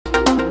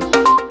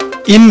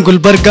ಇನ್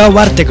ಗುಲ್ಬರ್ಗಾ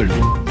ವಾರ್ತೆಗಳು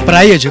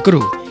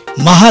ಪ್ರಾಯೋಜಕರು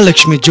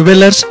Mahalakshmi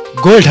jewellers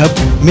gold hub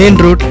main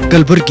road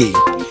Kalaburagi,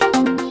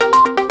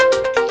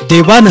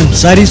 Devanand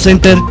ಸಾರಿ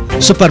centre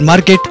super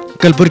market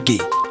Kalaburagi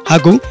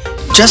ಹಾಗೂ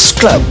Just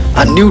Club,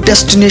 a new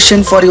destination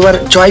for your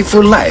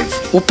joyful life.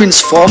 Opens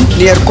from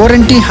near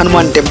Koranti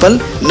Hanuman Temple,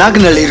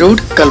 Nagnali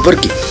Road,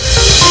 Gulbarga.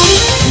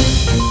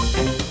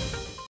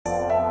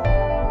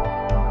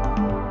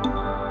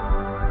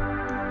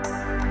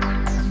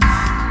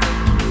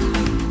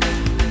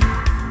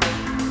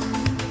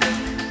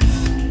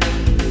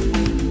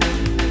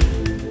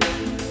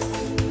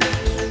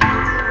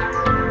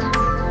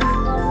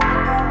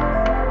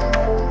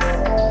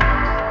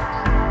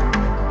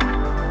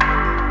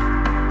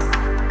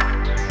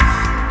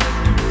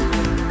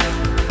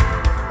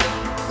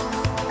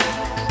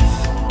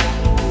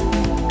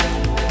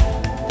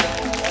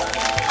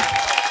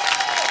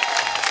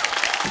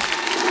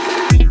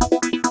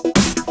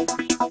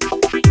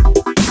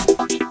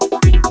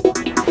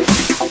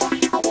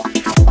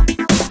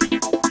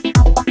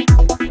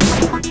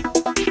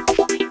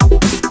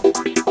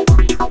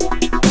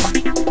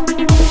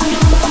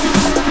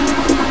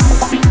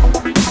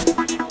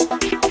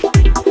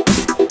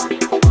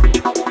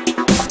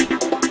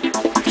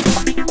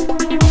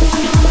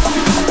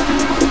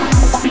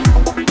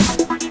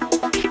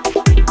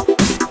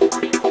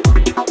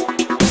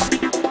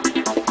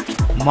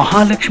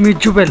 Mahalakshmi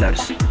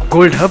jewellers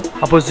gold hub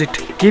opposite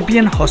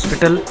KPN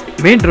hospital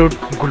main road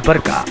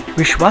Gulbarga.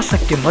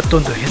 ವಿಶ್ವಾಸಕ್ಕೆ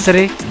ಮತ್ತೊಂದು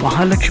ಹೆಸರೇ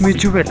Mahalakshmi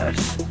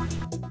jewellers.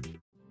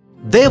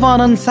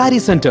 Devanand sari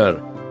centre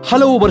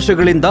ಹಲವು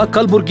ವರ್ಷಗಳಿಂದ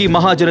ಕಲಬುರ್ಗಿ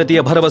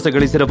ಮಹಾಜನತೆಯ ಭರವಸೆ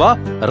ಗಳಿಸಿರುವ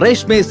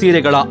ರೇಷ್ಮೆ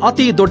ಸೀರೆಗಳ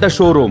ಅತಿ ದೊಡ್ಡ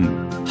ಶೋರೂಮ್.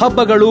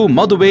 ಹಬ್ಬಗಳು,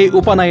 ಮದುವೆ,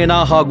 ಉಪನಯನ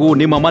ಹಾಗೂ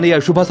ನಿಮ್ಮ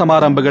ಮನೆಯ ಶುಭ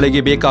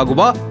ಸಮಾರಂಭಗಳಿಗೆ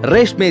ಬೇಕಾಗುವ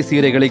ರೇಷ್ಮೆ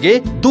ಸೀರೆಗಳಿಗೆ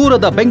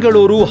ದೂರದ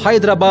ಬೆಂಗಳೂರು,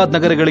 ಹೈದರಾಬಾದ್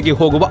ನಗರಗಳಿಗೆ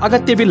ಹೋಗುವ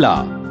ಅಗತ್ಯವಿಲ್ಲ.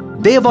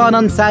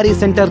 ದೇವಾನಂದ್ ಸ್ಯಾರಿ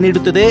ಸೆಂಟರ್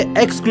ನೀಡುತ್ತಿದೆ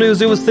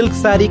exclusive silk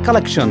sari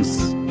collections.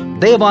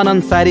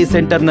 Devanand sari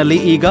centre ನಲ್ಲಿ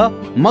ಈಗ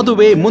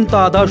ಮದುವೆ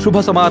ಮುಂತಾದ ಶುಭ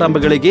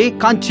ಸಮಾರಂಭಗಳಿಗೆ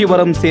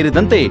ಕಾಂಚೀವರಂ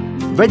ಸೇರಿದಂತೆ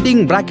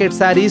wedding brocade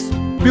saris,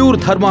 pure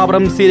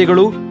Dharmavaram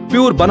ಸೀರೆಗಳು,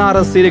 ಪ್ಯೂರ್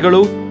ಬನಾರಸ್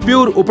ಸೀರೆಗಳು,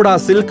 pure Uppada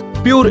silk,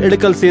 pure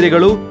Ilkal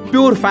ಸೀರೆಗಳು,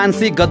 pure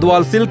fancy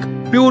Gadwal silk,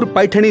 pure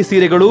Paithani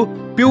ಸೀರೆಗಳು,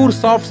 ಪ್ಯೂರ್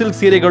ಸಾಫ್ಟ್ ಸಿಲ್ಕ್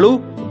ಸೀರೆಗಳು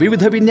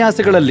ವಿವಿಧ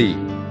ವಿನ್ಯಾಸಗಳಲ್ಲಿ.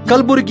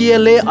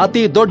 ಕಲಬುರಗಿಯಲ್ಲೇ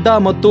ಅತಿ ದೊಡ್ಡ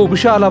ಮತ್ತು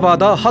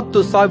ವಿಶಾಲವಾದ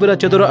 10,000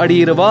 ಚದುರ ಅಡಿ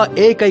ಇರುವ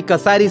ಏಕೈಕ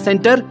ಸ್ಯಾರಿ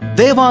ಸೆಂಟರ್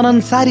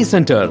ದೇವಾನಂದ್ ಸ್ಯಾರಿ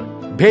ಸೆಂಟರ್.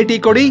 ಭೇಟಿ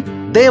ಕೊಡಿ.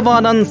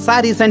 ದೇವಾನಂದ್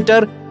ಸ್ಯಾರಿ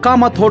ಸೆಂಟರ್,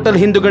 ಕಾಮತ್ ಹೋಟೆಲ್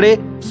ಹಿಂದುಗಡೆ,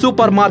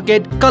 super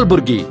market,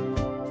 Kalaburagi.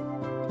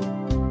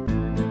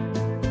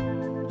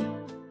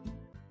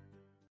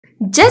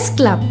 Just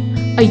Club,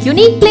 a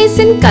unique place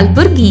in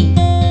Gulbarga.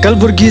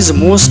 Gulbarga's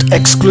most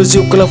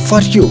exclusive club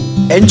for you.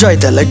 Enjoy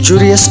the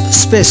luxurious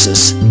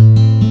spaces.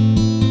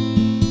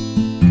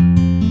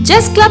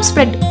 Just Club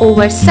spread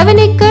over 7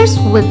 acres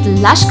with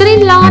lush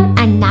green lawn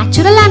and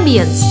natural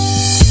ambience.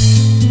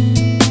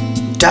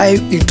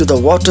 Dive into the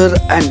water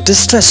and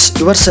distress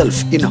yourself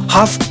in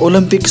half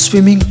Olympic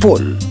swimming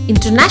pool.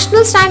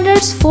 International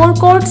standards, 4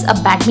 courts, a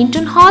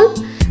badminton hall.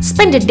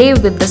 Spend a day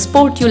with the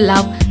sport you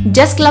love.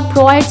 Just Club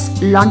provides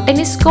lawn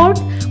tennis court,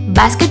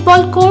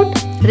 basketball court.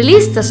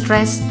 Release the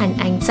stress and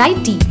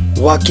anxiety.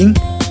 Walking,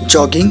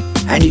 jogging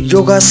and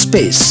yoga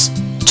space.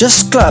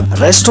 Just Club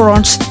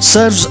Restaurants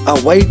serves a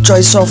wide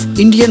choice of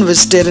Indian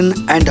vegetarian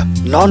and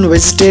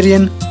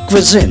non-vegetarian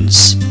cuisines.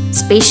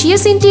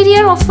 Spacious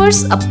interior offers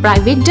a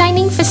private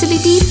dining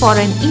facility for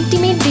an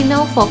intimate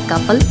dinner for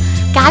couple,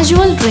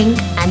 casual drink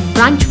and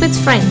brunch with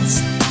friends.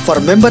 For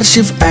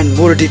membership and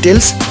more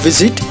details,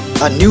 visit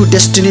a new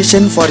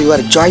destination for your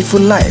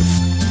joyful life.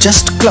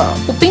 Just Club.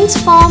 Opens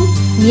from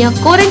near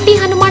Koranti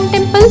Hanuman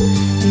Temple,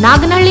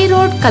 Nagnali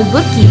Road,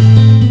 Kalaburgi.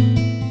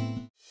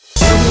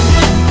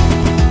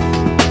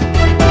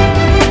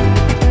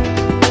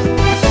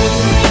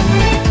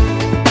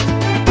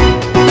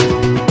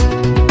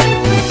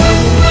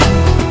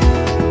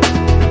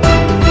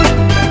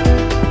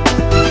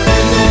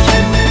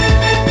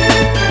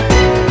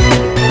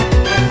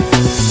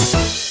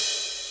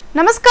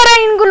 ನಮಸ್ಕಾರ.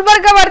 ಇನ್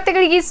ಗುಲ್ಬರ್ಗಾ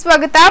ವಾರ್ತೆಗಳಿಗೆ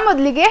ಸ್ವಾಗತ.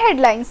 ಮೊದಲಿಗೆ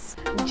headlines.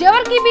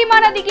 Jevargi Bima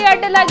ನದಿಗೆ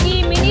ಅಡ್ಡಲಾಗಿ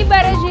mini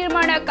barrage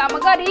ನಿರ್ಮಾಣ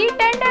ಕಾಮಗಾರಿ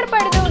tender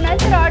ಪಡೆದು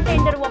ನಂತರ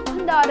tender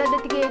ಒಪ್ಪಂದ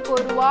ರದ್ದತಿಗೆ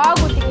ಕೋರುವ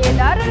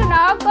ಗುತ್ತಿಗೆದಾರರನ್ನ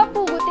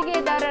ಕಪ್ಪು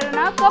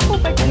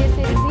ಪಟ್ಟಿಗೆ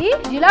ಸೇರಿಸಿ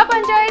ಜಿಲ್ಲಾ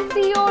panchayat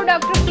CEO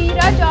doctor P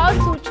Raja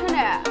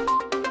ಸೂಚನೆ.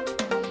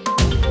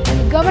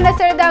 ಗಮನ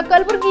ಸೆಳೆದ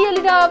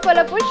ಕಲಬುರಗಿಯಲ್ಲಿನ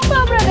ಫಲಪುಷ್ಪ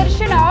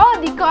ಪ್ರದರ್ಶನ,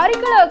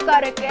 ಅಧಿಕಾರಿಗಳ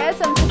ಕಾರ್ಯಕ್ಕೆ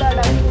ಸಂಸದ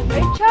ಡಾಕ್ಟರ್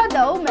ಉಮೇಶ್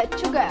ಜಾಧವ್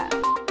ಮೆಚ್ಚುಗೆ.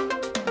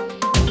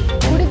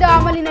 ಕುಡಿದ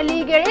ಅಮಲಿನಲ್ಲಿ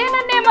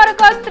ಗೆಳೆಯನನ್ನೇ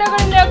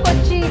ಮಾರಕಾಸ್ತ್ರಗಳಿಂದ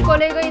ಕೊಚ್ಚಿ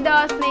ಕೊಲೆಗೈದ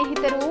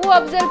ಸ್ನೇಹಿತರು.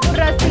 ಅಫ್ಜಲ್ಪುರ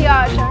ರಸ್ತೆಯ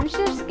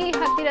ಶಂಶರ್ಸ್ಕಿ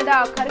ಹತ್ತಿರದ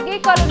ಖರ್ಗೆ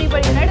ಕಾಲೋನಿ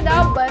ಬಳಿ ನಡೆದ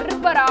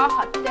ಬರ್ಬರ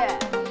ಹತ್ಯೆ.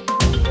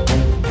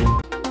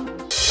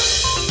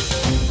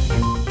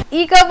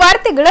 ಈಗ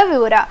ವಾರ್ತೆಗಳ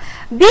ವಿವರ.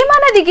 ಭೀಮಾ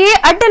ನದಿಗೆ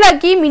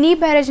ಅಡ್ಡಲಾಗಿ ಮಿನಿ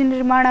ಬ್ಯಾರೇಜ್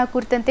ನಿರ್ಮಾಣ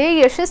ಕುರಿತಂತೆ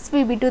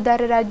ಯಶಸ್ವಿ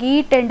ಬಿಡುದಾರರಾಗಿ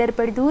ಟೆಂಡರ್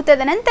ಪಡೆದು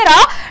ತದನಂತರ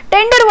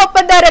ಟೆಂಡರ್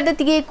ಒಪ್ಪಂದ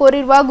ರದ್ದತಿಗೆ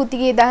ಕೋರಿರುವ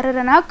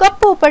ಗುತ್ತಿಗೆದಾರರನ್ನ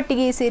ಕಪ್ಪು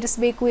ಪಟ್ಟಿಗೆ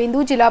ಸೇರಿಸಬೇಕು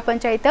ಎಂದು ಜಿಲ್ಲಾ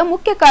ಪಂಚಾಯತ್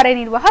ಮುಖ್ಯ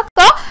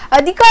ಕಾರ್ಯನಿರ್ವಾಹಕ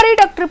ಅಧಿಕಾರಿ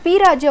ಡಾಕ್ಟರ್ ಪಿ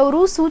ರಾಜ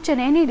ಅವರು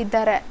ಸೂಚನೆ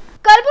ನೀಡಿದ್ದಾರೆ.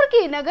 ಕಲಬುರಗಿ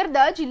ನಗರದ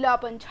ಜಿಲ್ಲಾ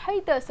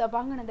ಪಂಚಾಯತ್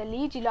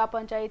ಸಭಾಂಗಣದಲ್ಲಿ ಜಿಲ್ಲಾ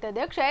ಪಂಚಾಯತ್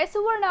ಅಧ್ಯಕ್ಷೆ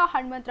ಸುವರ್ಣ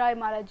ಹನುಮಂತರಾಯ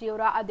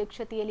ಮಾಲಾಜಿಯವರ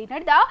ಅಧ್ಯಕ್ಷತೆಯಲ್ಲಿ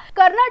ನಡೆದ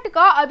ಕರ್ನಾಟಕ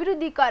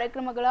ಅಭಿವೃದ್ಧಿ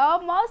ಕಾರ್ಯಕ್ರಮಗಳ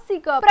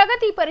ಮಾಸಿಕ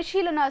ಪ್ರಗತಿ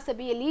ಪರಿಶೀಲನಾ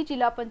ಸಭೆಯಲ್ಲಿ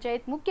ಜಿಲ್ಲಾ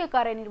ಪಂಚಾಯತ್ ಮುಖ್ಯ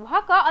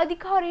ಕಾರ್ಯನಿರ್ವಾಹಕ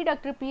ಅಧಿಕಾರಿ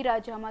ಡಾಕ್ಟರ್ ಪಿ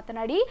ರಾಜ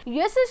ಮಾತನಾಡಿ,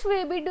 ಯಶಸ್ವಿ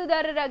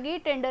ಬಿಡ್ಡುದಾರರಾಗಿ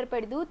ಟೆಂಡರ್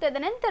ಪಡೆದು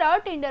ತದನಂತರ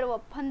ಟೆಂಡರ್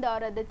ಒಪ್ಪಂದ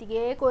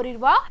ರದ್ದತಿಗೆ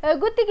ಕೋರಿರುವ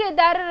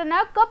ಗುತ್ತಿಗೆದಾರರನ್ನ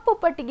ಕಪ್ಪು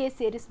ಪಟ್ಟಿಗೆ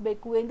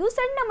ಸೇರಿಸಬೇಕು ಎಂದು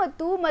ಸಣ್ಣ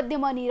ಮತ್ತು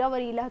ಮಧ್ಯಮ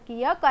ನೀರಾವರಿ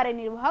ಇಲಾಖೆಯ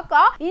ಕಾರ್ಯನಿರ್ವಾಹಕ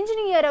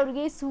ಇಂಜಿನಿಯರ್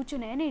ಅವರಿಗೆ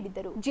ಸೂಚನೆ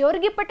ನೀಡಿದರು.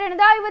 ಜೇವರ್ಗಿ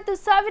ಪಟ್ಟಣದ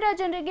 50,000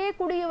 ಜನರಿಗೆ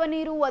ಕುಡಿಯುವ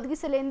ನೀರು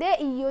ಒದಗಿಸಲೆಂದೇ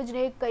ಈ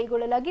ಯೋಜನೆ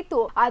ಕೈಗೊಳ್ಳಲಾಗಿತ್ತು.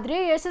 ಆದರೆ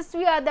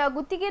ಯಶಸ್ವಿಯಾದ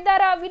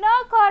ಗುತ್ತಿಗೆದಾರ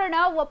ವಿನಾಕಾರಣ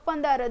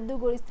ಒಪ್ಪಂದ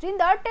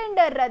ರದ್ದುಗೊಳಿಸಿದ್ರಿಂದ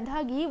ಟೆಂಡರ್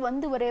ರದ್ದಾಗಿ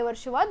 1.5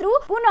 ವರ್ಷವಾದರೂ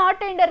ಪುನಃ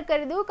ಟೆಂಡರ್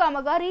ಕರೆದು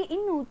ಕಾಮಗಾರಿ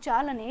ಇನ್ನೂ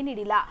ಚಾಲನೆ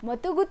ನೀಡಿಲ್ಲ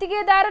ಮತ್ತು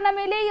ಗುತ್ತಿಗೆದಾರನ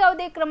ಮೇಲೆ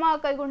ಯಾವುದೇ ಕ್ರಮ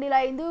ಕೈಗೊಂಡಿಲ್ಲ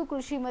ಎಂದು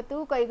ಕೃಷಿ ಮತ್ತು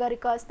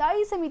ಕೈಗಾರಿಕಾ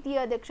ಸ್ಥಾಯಿ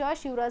ಸಮಿತಿಯ ಅಧ್ಯಕ್ಷ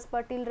ಶಿವರಾಜ್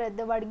ಪಾಟೀಲ್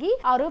ರದ್ದವಾಡ್ಗಿ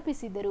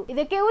ಆರೋಪಿಸಿದರು.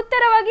 ಇದಕ್ಕೆ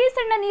ಉತ್ತರವಾಗಿ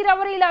ಸಣ್ಣ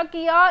ನೀರಾವರಿ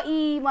ಇಲಾಖೆಯ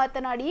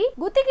ಮಾತನಾಡಿ,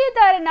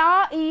 ಗುತ್ತಿಗೆದಾರನ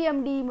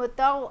ಇಎಂಡಿ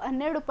ಮೊತ್ತ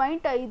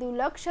 12.5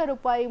 ಲಕ್ಷ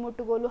ರೂಪಾಯಿ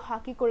ಮುಟ್ಟುಗೋಲು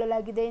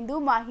ಹಾಕಿಕೊಳ್ಳಲಾಗಿದೆ ಎಂದು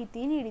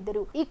ಮಾಹಿತಿ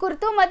ನೀಡಿದರು. ಈ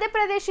ಕುರಿತು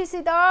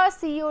ಮಧ್ಯಪ್ರವೇಶಿಸಿದ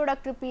ಸಿಇಒ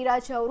ಡಾಕ್ಟರ್ ಪಿ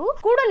ರಾಜ ಅವರು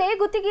ಕೂಡಲೇ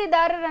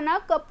ಗುತ್ತಿಗೆದಾರರನ್ನ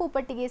ಕಪ್ಪು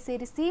ಪಟ್ಟಿಗೆ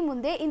ಸೇರಿಸಿ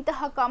ಮುಂದೆ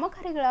ಇಂತಹ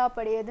ಕಾಮಗಾರಿಗಳ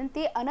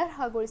ಪಡೆಯದಂತೆ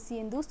ಅನರ್ಹಗೊಳಿಸಿ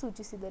ಎಂದು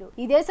ಸೂಚಿಸಿದರು.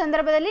 ಇದೇ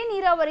ಸಂದರ್ಭದಲ್ಲಿ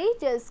ನೀರಾವರಿ,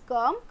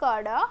 ಜೆಸ್ಕಾಂ,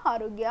 ಕಾಡಾ,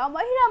 ಆರೋಗ್ಯ,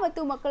 ಮಹಿಳಾ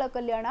ಮತ್ತು ಮಕ್ಕಳ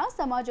ಕಲ್ಯಾಣ,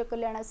 ಸಮಾಜ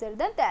ಕಲ್ಯಾಣ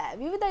ಸೇರಿದಂತೆ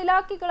ವಿವಿಧ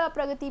ಇಲಾಖೆಗಳ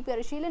ಪ್ರಗತಿ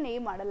ಪರಿಶೀಲನೆ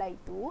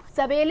ಮಾಡಲಾಯಿತು.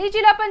 ಸಭೆಯಲ್ಲಿ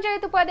ಜಿಲ್ಲಾ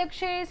ಪಂಚಾಯತ್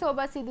ಉಪಾಧ್ಯಕ್ಷೆ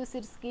ಶೋಭಾ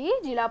ಸಿರ್ಸ್ಕಿ,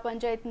 ಜಿಲ್ಲಾ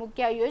ಪಂಚಾಯತ್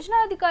ಮುಖ್ಯ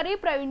ಯೋಜನಾಧಿಕಾರಿ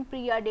ಪ್ರವೀಣ್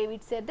ಪ್ರಿಯಾ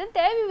ಡೇವಿಡ್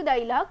ಸೇರಿದಂತೆ ವಿವಿಧ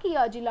ಇಲಾಖೆಯ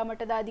ಜಿಲ್ಲಾ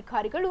ಮಟ್ಟದ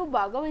ಅಧಿಕಾರಿಗಳು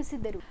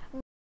ಭಾಗವಹಿಸಿದ್ದರು.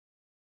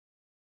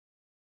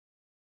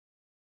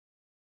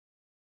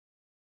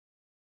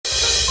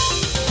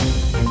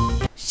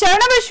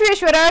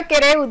 ಶರಣಬಸವೇಶ್ವರ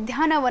ಕೆರೆ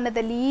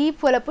ಉದ್ಯಾನವನದಲ್ಲಿ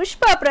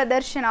ಫಲಪುಷ್ಪ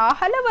ಪ್ರದರ್ಶನ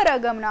ಹಲವರ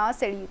ಗಮನ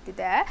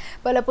ಸೆಳೆಯುತ್ತಿದೆ.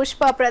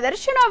 ಫಲಪುಷ್ಪ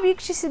ಪ್ರದರ್ಶನ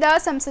ವೀಕ್ಷಿಸಿದ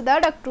ಸಂಸದ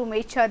ಡಾಕ್ಟರ್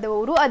ಉಮೇಶ್ ಜಾಧವ್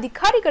ಅವರು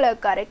ಅಧಿಕಾರಿಗಳ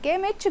ಕಾರ್ಯಕ್ಕೆ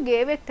ಮೆಚ್ಚುಗೆ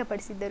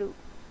ವ್ಯಕ್ತಪಡಿಸಿದರು.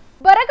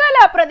 ಬರಗಾಲ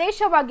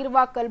ಪ್ರದೇಶವಾಗಿರುವ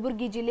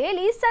ಕಲಬುರಗಿ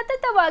ಜಿಲ್ಲೆಯಲ್ಲಿ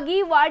ಸತತವಾಗಿ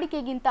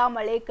ವಾಡಿಕೆಗಿಂತ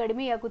ಮಳೆ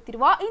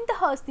ಕಡಿಮೆಯಾಗುತ್ತಿರುವ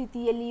ಇಂತಹ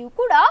ಸ್ಥಿತಿಯಲ್ಲಿಯೂ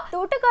ಕೂಡ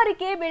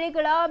ತೋಟಗಾರಿಕೆ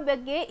ಬೆಳೆಗಳ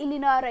ಬಗ್ಗೆ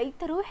ಇಲ್ಲಿನ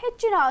ರೈತರು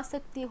ಹೆಚ್ಚಿನ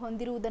ಆಸಕ್ತಿ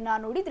ಹೊಂದಿರುವುದನ್ನು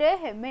ನೋಡಿದ್ರೆ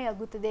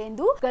ಹೆಮ್ಮೆಯಾಗುತ್ತದೆ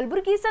ಎಂದು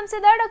ಕಲಬುರಗಿ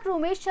ಸಂಸದ ಡಾಕ್ಟರ್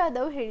ಉಮೇಶ್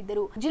ಜಾಧವ್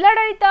ಹೇಳಿದರು.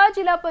 ಜಿಲ್ಲಾಡಳಿತ,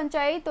 ಜಿಲ್ಲಾ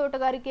ಪಂಚಾಯತ್,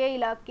 ತೋಟಗಾರಿಕೆ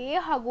ಇಲಾಖೆ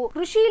ಹಾಗೂ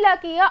ಕೃಷಿ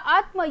ಇಲಾಖೆಯ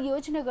ಆತ್ಮ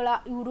ಯೋಜನೆಗಳ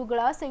ಇವರುಗಳ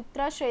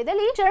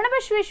ಸಂಯುಕ್ತಾಶ್ರಯದಲ್ಲಿ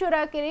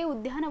ಶರಣಬಸವೇಶ್ವರ ಕೆರೆ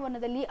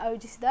ಉದ್ಯಾನವನದಲ್ಲಿ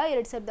ಆಯೋಜಿಸಿದ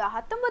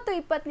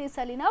 2019-20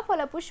 ಸಾಲಿನ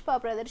ಫಲಪುಷ್ಪ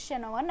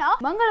ಪ್ರದರ್ಶನವನ್ನ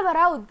ಮಂಗಳವಾರ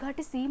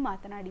ಉದ್ಘಾಟಿಸಿ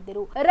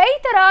ಮಾತನಾಡಿದರು.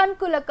 ರೈತರ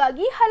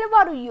ಅನುಕೂಲಕ್ಕಾಗಿ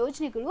ಹಲವಾರು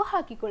ಯೋಜನೆಗಳು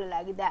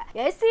ಹಾಕಿಕೊಳ್ಳಲಾಗಿದೆ.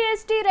 ಎಸ್ಸಿ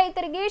ಎಸ್ಟಿ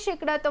ರೈತರಿಗೆ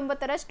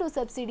 90%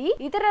 ಸಬ್ಸಿಡಿ,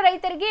 ಇತರ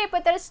ರೈತರಿಗೆ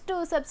 70%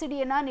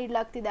 ಸಬ್ಸಿಡಿಯನ್ನ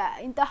ನೀಡಲಾಗುತ್ತಿದೆ.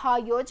 ಇಂತಹ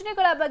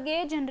ಯೋಜನೆಗಳ ಬಗ್ಗೆ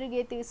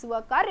ಜನರಿಗೆ ತಿಳಿಸುವ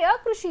ಕಾರ್ಯ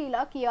ಕೃಷಿ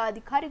ಇಲಾಖೆಯ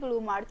ಅಧಿಕಾರಿಗಳು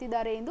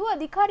ಮಾಡುತ್ತಿದ್ದಾರೆ ಎಂದು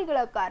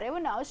ಅಧಿಕಾರಿಗಳ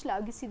ಕಾರ್ಯವನ್ನು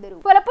ಶ್ಲಾಘಿಸಿದರು.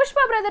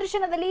 ಫಲಪುಷ್ಪ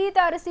ಪ್ರದರ್ಶನದಲ್ಲಿ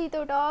ತಾರಸಿ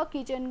ತೋಟ,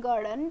 ಕಿಚನ್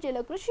ಗಾರ್ಡನ್,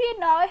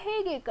 ಜಲಕೃಷಿಯನ್ನ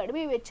ಹೇಗೆ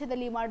ಕಡಿಮೆ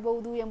ವೆಚ್ಚದಲ್ಲಿ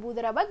ಮಾಡಬಹುದು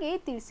ಎಂಬುದರ ಬಗ್ಗೆ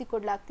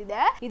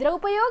ತಿಳಿಸಿಕೊಡಲಾಗುತ್ತಿದೆ. ಇದರ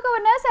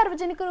ಉಪಯೋಗವನ್ನ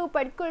ಸಾರ್ವಜನಿಕರು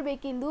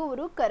ಪಡೆದುಕೊಳ್ಳಬೇಕೆಂದು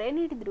ಅವರು ಕರೆ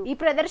ನೀಡಿದರು. ಈ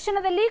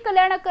ಪ್ರದರ್ಶನದಲ್ಲಿ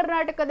ಕಲ್ಯಾಣ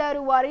ಕರ್ನಾಟಕದ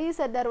ರೂವಾರಿ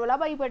ಸರ್ದಾರ್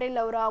ವಲ್ಲಭಾಯಿ ಪಟೇಲ್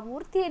ಅವರ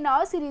ಮೂರ್ತಿಯನ್ನ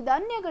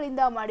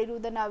ಸಿರಿಧಾನ್ಯಗಳಿಂದ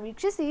ಮಾಡಿರುವುದನ್ನು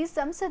ವೀಕ್ಷಿಸಿ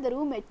ಸಂಸದರು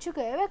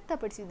ಮೆಚ್ಚುಗೆ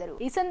ವ್ಯಕ್ತಪಡಿಸಿದರು.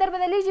 ಈ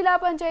ಸಂದರ್ಭದಲ್ಲಿ ಜಿಲ್ಲಾ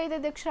ಪಂಚಾಯತ್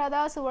ಅಧ್ಯಕ್ಷರಾದ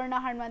ಸುವರ್ಣ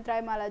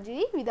ಹನುಮಂತರಾಯ ಮಾಲಾಜಿ,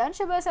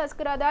 ವಿಧಾನಸಭಾ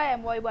ಶಾಸಕರಾದ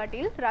ಎಂವೈ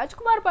ಪಾಟೀಲ್,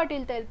 ರಾಜ್ಕುಮಾರ್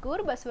ಪಾಟೀಲ್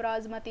ತೆಲ್ಕೂರ್,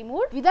 ಬಸವರಾಜ್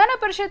ಮತಿಮೂಡ್, ವಿಧಾನ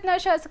ಪರಿಷತ್ನ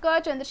ಶಾಸಕ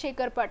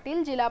ಚಂದ್ರಶೇಖರ್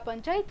ಪಾಟೀಲ್, ಜಿಲ್ಲಾ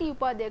ಪಂಚಾಯಿತಿ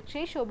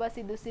ಉಪಾಧ್ಯಕ್ಷೆ ಶೋಭಾ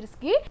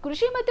ಸಿರ್ಸ್ಕಿ,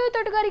 ಕೃಷಿ ಮತ್ತು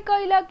ತೋಟಗಾರಿಕಾ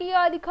ಇಲಾಖೆಯ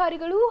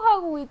ಅಧಿಕಾರಿಗಳು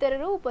ಹಾಗೂ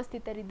ಇತರರು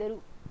ಉಪಸ್ಥಿತರಿದ್ದರು.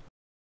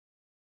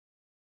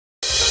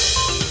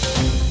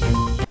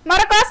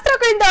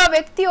 ಮಾರಕಾಸ್ತ್ರಗಳಿಂದ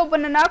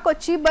ವ್ಯಕ್ತಿಯೊಬ್ಬನನ್ನ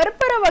ಕೊಚ್ಚಿ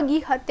ಬರ್ಬರವಾಗಿ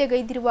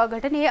ಹತ್ಯೆಗೈದಿರುವ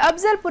ಘಟನೆ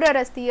ಅಫ್ಜಲ್ಪುರ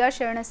ರಸ್ತೆಯ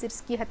ಶರಣ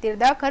ಸಿರ್ಸ್ಕಿ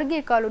ಹತ್ತಿರದ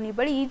ಖರ್ಗೆ ಕಾಲೋನಿ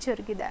ಬಳಿ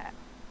ಜರುಗಿದೆ.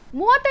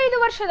 35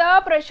 ವರ್ಷದ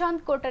ಪ್ರಶಾಂತ್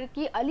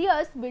ಕೋಟರ್ಕಿ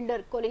ಅಲಿಯಾಸ್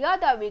ಬಿಲ್ಡರ್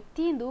ಕೊಲೆಯಾದ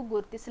ವ್ಯಕ್ತಿ ಎಂದು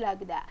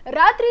ಗುರುತಿಸಲಾಗಿದೆ.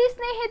 ರಾತ್ರಿ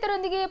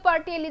ಸ್ನೇಹಿತರೊಂದಿಗೆ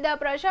ಪಾರ್ಟಿಯಲ್ಲಿದ್ದ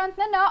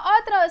ಪ್ರಶಾಂತ್ನನ್ನ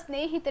ಆತನ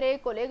ಸ್ನೇಹಿತರೆ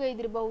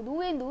ಕೊಲೆಗೈದಿರಬಹುದು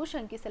ಎಂದು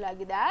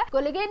ಶಂಕಿಸಲಾಗಿದೆ.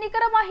 ಕೊಲೆಗೆ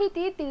ನಿಖರ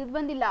ಮಾಹಿತಿ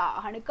ತಿಳಿದುಬಂದಿಲ್ಲ.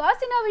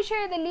 ಹಣಕಾಸಿನ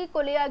ವಿಷಯದಲ್ಲಿ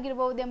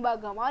ಕೊಲೆಯಾಗಿರಬಹುದೆಂಬ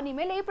ಗಮಾನಿ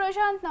ಮೇಲೆ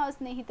ಪ್ರಶಾಂತ್ನ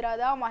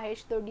ಸ್ನೇಹಿತರಾದ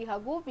ಮಹೇಶ್ ದೊಡ್ಡಿ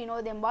ಹಾಗೂ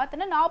ವಿನೋದ್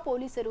ಎಂಬಾತನನ್ನ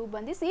ಪೊಲೀಸರು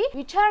ಬಂಧಿಸಿ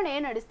ವಿಚಾರಣೆ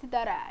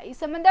ನಡೆಸುತ್ತಿದ್ದಾರೆ. ಈ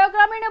ಸಂಬಂಧ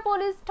ಗ್ರಾಮೀಣ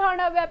ಪೊಲೀಸ್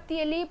ಠಾಣಾ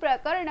ವ್ಯಾಪ್ತಿಯಲ್ಲಿ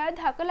ಪ್ರಕರಣ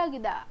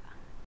ದಾಖಲಾಗಿದೆ.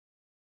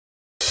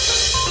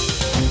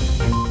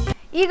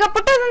 ಈಗ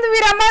ಪುಟ್ಟದೊಂದು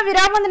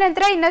ವಿರಾಮದ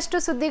ನಂತರ ಇನ್ನಷ್ಟು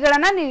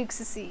ಸುದ್ದಿಗಳನ್ನ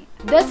ನಿರೀಕ್ಷಿಸಿ.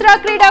 ದಸರಾ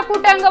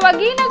ಕ್ರೀಡಾಕೂಟ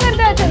ಅಂಗವಾಗಿ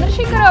ನಗರದ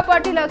ಚಂದ್ರಶೇಖರ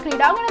ಪಾಟೀಲ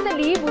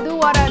ಕ್ರೀಡಾಂಗಣದಲ್ಲಿ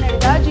ಬುಧವಾರ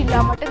ನಡೆದ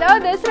ಜಿಲ್ಲಾ ಮಟ್ಟದ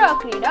ದಸರಾ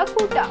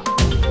ಕ್ರೀಡಾಕೂಟ.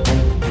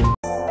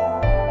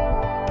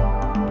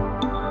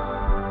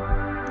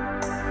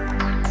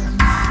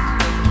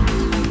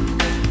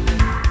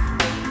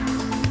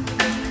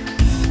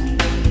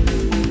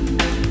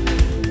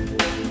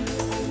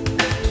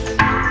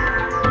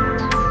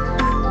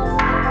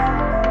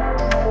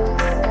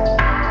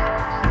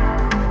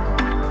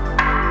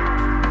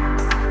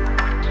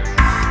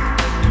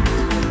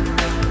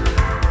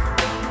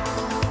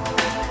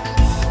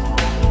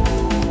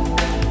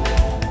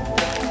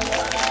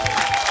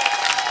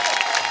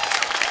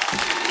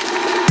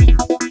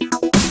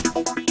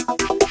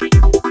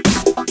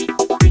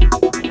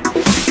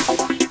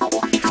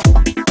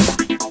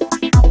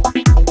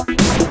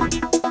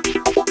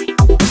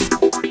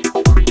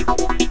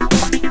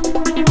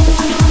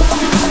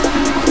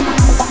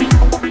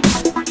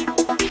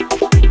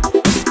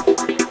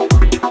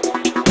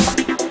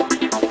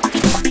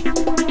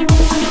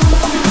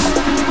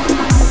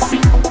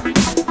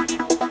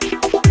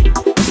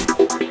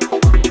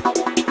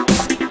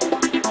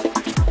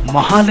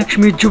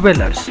 Mahalakshmi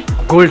jewellers,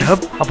 gold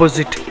hub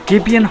opposite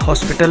KPN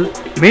hospital,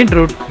 main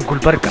road,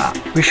 Gulbarga.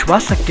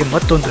 ವಿಶ್ವಾಸಕ್ಕೆ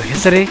ಮತ್ತೊಂದು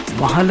ಹೆಸರೇ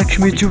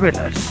ಮಹಾಲಕ್ಷ್ಮಿ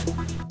ಜುವೆಲ್ಲರ್ಸ್.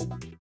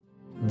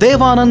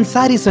 ದೇವಾನಂದ್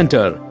ಸ್ಯಾರಿ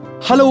ಸೆಂಟರ್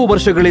ಹಲವು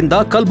ವರ್ಷಗಳಿಂದ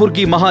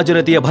ಕಲಬುರ್ಗಿ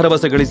ಮಹಾಜನತೆಯ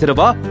ಭರವಸೆ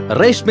ಗಳಿಸಿರುವ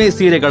ರೇಷ್ಮೆ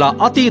ಸೀರೆಗಳ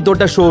ಅತಿ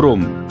ದೊಡ್ಡ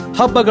ಶೋರೂಮ್.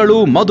 ಹಬ್ಬಗಳು,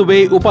 ಮದುವೆ,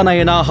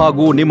 ಉಪನಯನ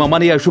ಹಾಗೂ ನಿಮ್ಮ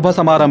ಮನೆಯ ಶುಭ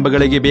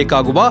ಸಮಾರಂಭಗಳಿಗೆ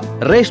ಬೇಕಾಗುವ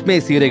ರೇಷ್ಮೆ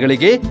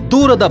ಸೀರೆಗಳಿಗೆ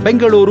ದೂರದ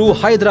ಬೆಂಗಳೂರು,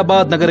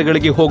 ಹೈದರಾಬಾದ್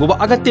ನಗರಗಳಿಗೆ ಹೋಗುವ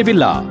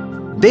ಅಗತ್ಯವಿಲ್ಲ.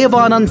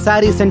 ದೇವಾನಂದ್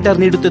ಸ್ಯಾರಿ ಸೆಂಟರ್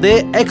ನೀಡುತ್ತಿದೆ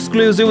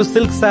exclusive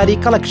silk sari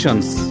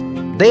collections.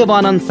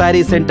 Devanand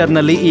sari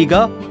ಸೆಂಟರ್ನಲ್ಲಿ ಈಗ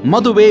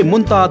ಮದುವೆ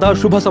ಮುಂತಾದ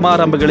ಶುಭ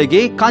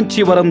ಸಮಾರಂಭಗಳಿಗೆ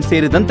ಕಾಂಚೀವರಂ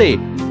ಸೇರಿದಂತೆ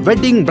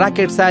wedding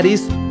brocade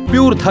saris,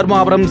 pure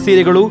Dharmavaram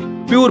ಸೀರೆಗಳು,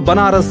 ಪ್ಯೂರ್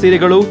ಬನಾರಸ್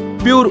ಸೀರೆಗಳು,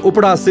 pure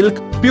Uppada silk,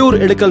 pure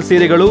Ilkal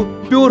ಸೀರೆಗಳು,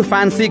 pure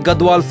fancy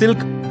Gadwal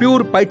silk,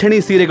 pure Paithani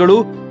ಸೀರೆಗಳು,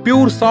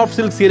 ಪ್ಯೂರ್ ಸಾಫ್ಟ್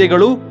ಸಿಲ್ಕ್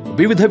ಸೀರೆಗಳು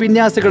ವಿವಿಧ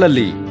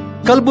ವಿನ್ಯಾಸಗಳಲ್ಲಿ.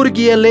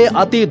 ಕಲಬುರಗಿಯಲ್ಲೇ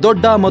ಅತಿ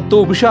ದೊಡ್ಡ ಮತ್ತು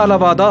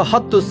ವಿಶಾಲವಾದ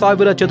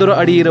 10,000 ಚದುರ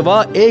ಅಡಿ ಇರುವ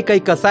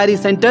ಏಕೈಕ ಸ್ಯಾರಿ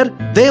ಸೆಂಟರ್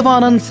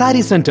ದೇವಾನಂದ್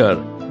ಸ್ಯಾರಿ ಸೆಂಟರ್.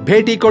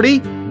 ಭೇಟಿ ಕೊಡಿ.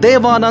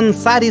 ದೇವಾನಂದ್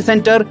ಸ್ಯಾರಿ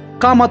ಸೆಂಟರ್,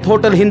 ಕಾಮತ್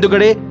ಹೋಟೆಲ್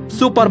ಹಿಂದುಗಡೆ,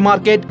 super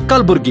market,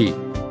 Kalaburagi.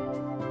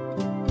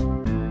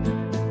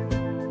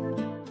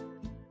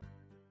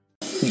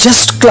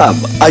 Just Club,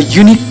 a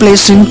unique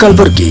place in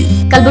Gulbarga.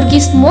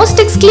 Kalburgi's most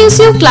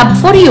exclusive club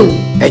for you.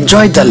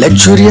 Enjoy the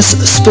luxurious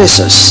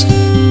spaces.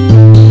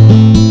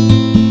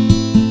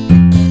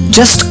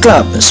 Just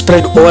Club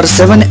spread over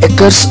 7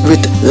 acres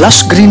with lush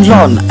green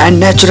lawn and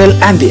natural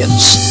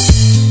ambience.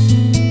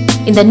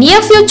 In the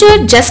near future,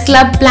 Just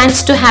Club plans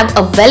to have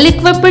a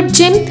well-equipped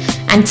gym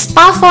and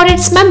spa for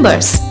its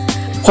members.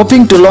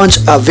 Hoping to launch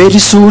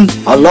very soon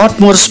a lot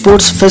more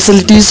sports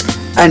facilities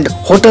and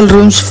hotel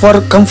rooms for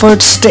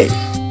comfort stay.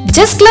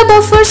 Just Club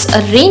offers a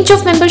range of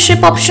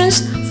membership options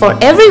for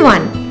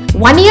everyone.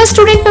 1-year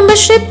student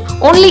membership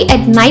only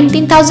at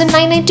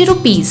 19,990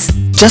 rupees.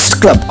 Just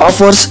Club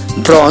offers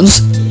bronze,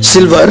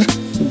 silver,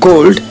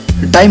 gold,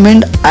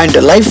 diamond and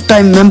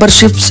lifetime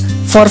memberships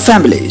for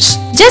families.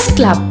 Just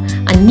Club,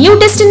 a new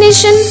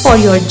destination for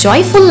your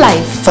joyful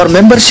life. For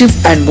membership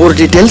and more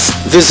details,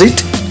 visit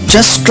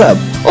Just Club.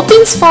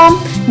 Opens form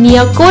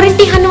near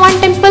Koranti Hanuman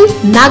Temple,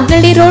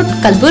 Nagdali Road,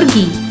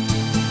 Kalburgi.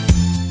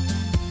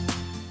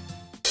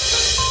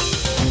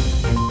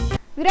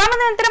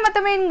 ವಿರಾಮದ ನಂತರ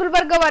ಮತ್ತೊಮ್ಮೆ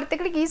ಗುಲ್ಬರ್ಗಾ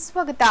ವಾರ್ತೆಗಳಿಗೆ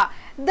ಸ್ವಾಗತ.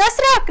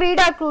 ದಸರಾ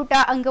ಕ್ರೀಡಾಕೂಟ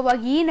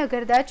ಅಂಗವಾಗಿ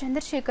ನಗರದ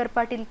ಚಂದ್ರಶೇಖರ್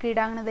ಪಾಟೀಲ್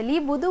ಕ್ರೀಡಾಂಗಣದಲ್ಲಿ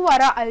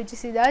ಬುಧವಾರ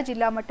ಆಯೋಜಿಸಿದ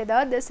ಜಿಲ್ಲಾ ಮಟ್ಟದ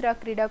ದಸರಾ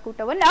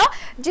ಕ್ರೀಡಾಕೂಟವನ್ನು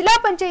ಜಿಲ್ಲಾ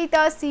panchayat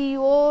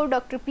CEO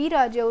doctor P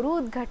Raj ಅವರು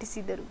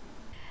ಉದ್ಘಾಟಿಸಿದರು.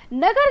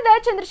 ನಗರದ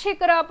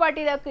ಚಂದ್ರಶೇಖರ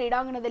ಪಾಟೀಲ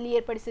ಕ್ರೀಡಾಂಗಣದಲ್ಲಿ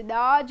ಏರ್ಪಡಿಸಿದ್ದ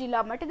ಜಿಲ್ಲಾ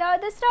ಮಟ್ಟದ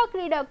ದಸರಾ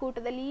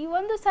ಕ್ರೀಡಾಕೂಟದಲ್ಲಿ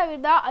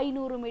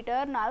 1,500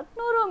 ಮೀಟರ್,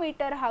 400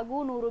 ಮೀಟರ್ ಹಾಗೂ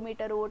 100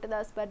 ಮೀಟರ್ ಓಟದ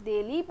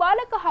ಸ್ಪರ್ಧೆಯಲ್ಲಿ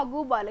ಬಾಲಕ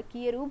ಹಾಗೂ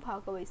ಬಾಲಕಿಯರು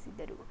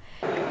ಭಾಗವಹಿಸಿದ್ದರು.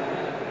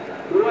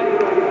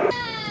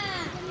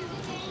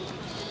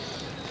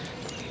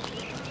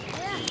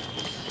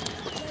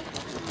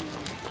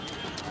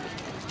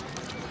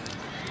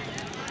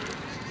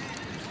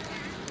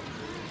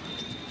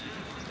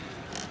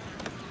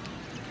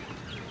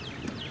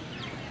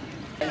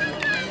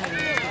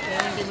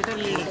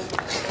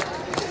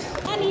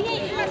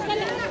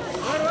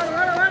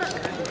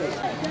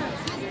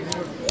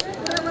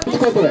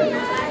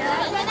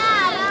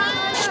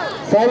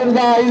 ಸಾವಿರದ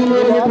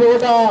 500 ಮೀಟರ್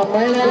ಓಟ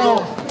ಮಹಿಳೆಯರ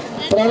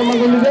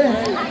ಪ್ರಾರಂಭಗೊಂಡಿದೆ.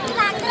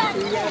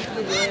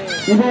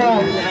 ಇದು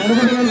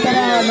ಮುಗಿದ ನಂತರ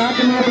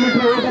 400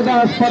 ಮೀಟರ್ ಓಟದ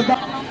ಸ್ಪರ್ಧಾ.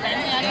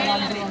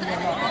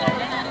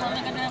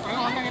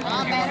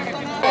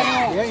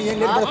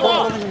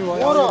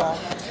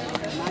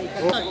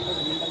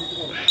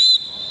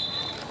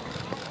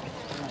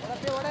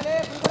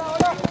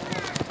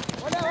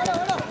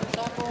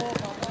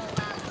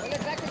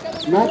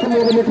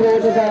 ಮೀಟರ್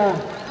ಓಟದ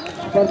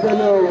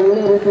ಸ್ಪರ್ಧೆಯನ್ನು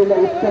ಒಳ್ಳೆಯ ರೀತಿಯಿಂದ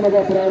ಉತ್ತಮದ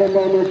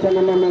ಪ್ರಾರಂಭವನ್ನು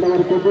ಚೆನ್ನಮ್ಮ ಮೇಡಮ್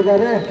ಅವರು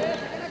ಕೊಟ್ಟಿದ್ದಾರೆ.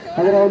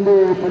 ಅದರ ಒಂದು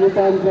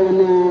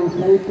ಫಲಿತಾಂಶವನ್ನು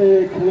ಸ್ವಲ್ಪ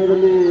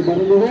ಕ್ಷಣದಲ್ಲಿ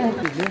ಬರಲಿದೆ.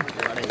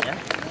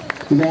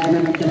 ಇದಾದ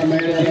ನಂತರ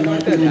ಮಹಿಳೆಯರ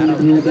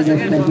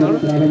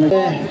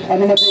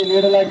ಅನುಮತಿ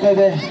ನೀಡಲಾಗ್ತಾ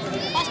ಇದೆ.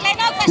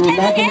 ಈ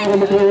 400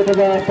 ಮೀಟರ್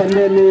ಓಟದ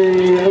ಪಂದ್ಯದಲ್ಲಿ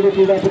 2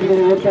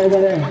 ಕ್ರೀಡಾಪಟುಗಳು ಓಡ್ತಾ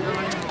ಇದ್ದಾರೆ.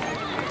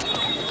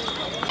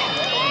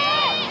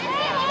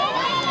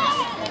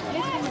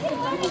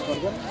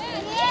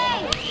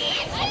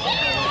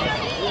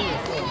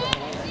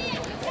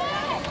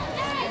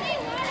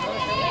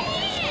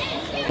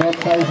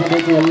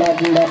 ಪ್ರೋತ್ಸಾಹಿಸಬೇಕು ಎಲ್ಲ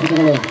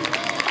ಕ್ರೀಡಾಪಟುಗಳು.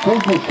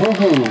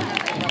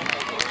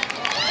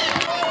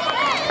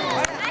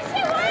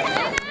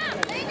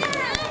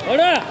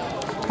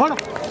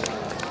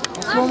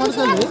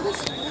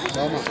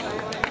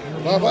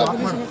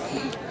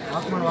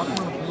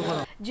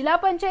 ಜಿಲ್ಲಾ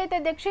ಪಂಚಾಯತ್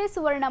ಅಧ್ಯಕ್ಷೆ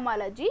ಸುವರ್ಣ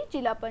ಮಾಲಾಜಿ,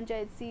 ಜಿಲ್ಲಾ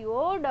ಪಂಚಾಯತ್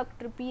ಸಿಇಒ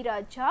ಡಾಕ್ಟರ್ ಪಿ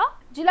ರಾಜ,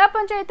 ಜಿಲ್ಲಾ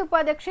ಪಂಚಾಯತ್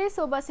ಉಪಾಧ್ಯಕ್ಷೆ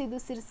ಶೋಭಾ ಸಿದ್ದು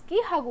ಸಿರ್ಸ್ಕಿ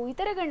ಹಾಗೂ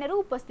ಇತರೆ ಗಣ್ಯರು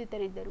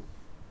ಉಪಸ್ಥಿತರಿದ್ದರು.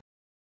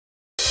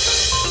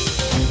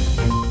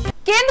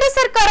 ಕೇಂದ್ರ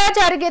ಸರ್ಕಾರ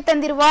ಜಾರಿಗೆ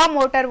ತಂದಿರುವ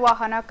ಮೋಟಾರ್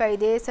ವಾಹನ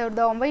ಕಾಯ್ದೆ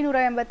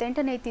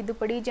 1988ನೇ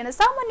ತಿದ್ದುಪಡಿ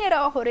ಜನಸಾಮಾನ್ಯರ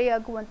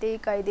ಹೊರೆಯಾಗುವಂತೆ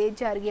ಕಾಯ್ದೆ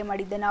ಜಾರಿಗೆ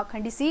ಮಾಡಿದ್ದನ್ನು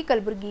ಖಂಡಿಸಿ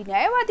ಕಲಬುರಗಿ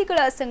ನ್ಯಾಯವಾದಿಗಳ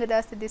ಸಂಘದ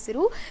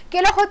ಸದಸ್ಯರು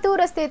ಕೆಲ ಹೊತ್ತು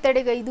ರಸ್ತೆ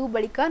ತಡೆಗೈದು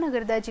ಬಳಿಕ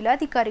ನಗರದ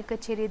ಜಿಲ್ಲಾಧಿಕಾರಿ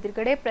ಕಚೇರಿ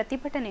ಎದುರುಗಡೆ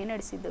ಪ್ರತಿಭಟನೆ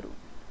ನಡೆಸಿದರು.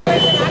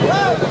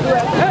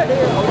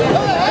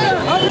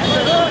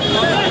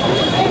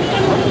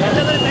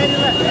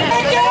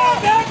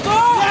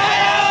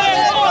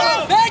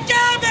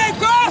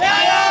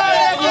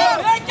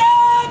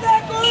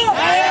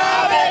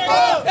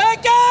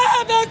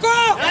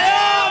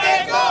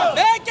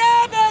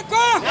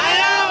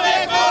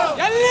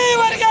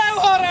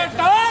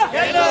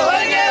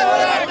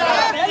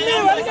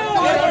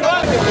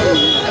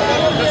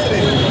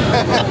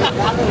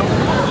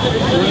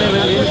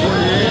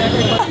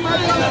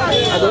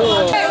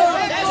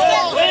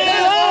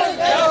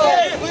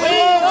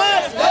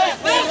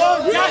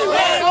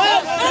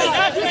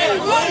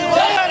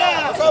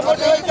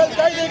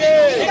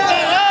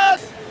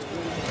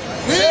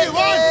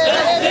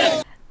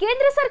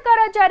 ಕೇಂದ್ರ ಸರ್ಕಾರ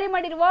ಜಾರಿ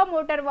ಮಾಡಿರುವ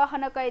ಮೋಟಾರ್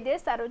ವಾಹನ ಕಾಯ್ದೆ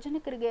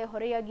ಸಾರ್ವಜನಿಕರಿಗೆ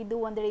ಹೊರೆಯಾಗಿದ್ದು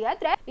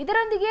ಒಂದೆಡೆಯಾದ್ರೆ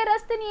ಇದರೊಂದಿಗೆ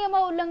ರಸ್ತೆ ನಿಯಮ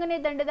ಉಲ್ಲಂಘನೆ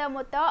ದಂಡದ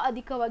ಮೊತ್ತ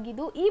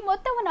ಅಧಿಕವಾಗಿದ್ದು ಈ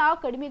ಮೊತ್ತವನ್ನು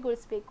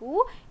ಕಡಿಮೆಗೊಳಿಸಬೇಕು.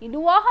 ಇನ್ನು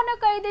ವಾಹನ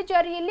ಕಾಯ್ದೆ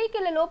ಜಾರಿಯಲ್ಲಿ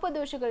ಕೆಲ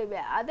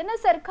ಲೋಪದೋಷಗಳಿವೆ, ಅದನ್ನು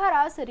ಸರ್ಕಾರ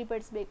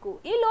ಸರಿಪಡಿಸಬೇಕು.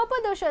 ಈ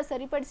ಲೋಪದೋಷ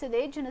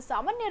ಸರಿಪಡಿಸದೆ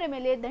ಜನಸಾಮಾನ್ಯರ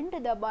ಮೇಲೆ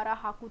ದಂಡದ ಭಾರ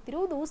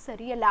ಹಾಕುತ್ತಿರುವುದು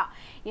ಸರಿಯಲ್ಲ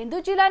ಎಂದು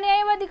ಜಿಲ್ಲಾ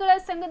ನ್ಯಾಯವಾದಿಗಳ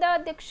ಸಂಘದ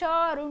ಅಧ್ಯಕ್ಷ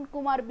ಅರುಣ್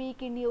ಕುಮಾರ್ ಬಿ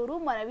ಕಿಣ್ಣಿಯವರು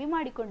ಮನವಿ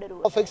ಮಾಡಿಕೊಂಡರು.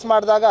 ಫಿಕ್ಸ್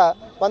ಮಾಡಿದಾಗ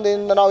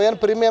ಒಂದು ನಾವು ಏನು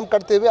ಪ್ರೀಮಿಯಂ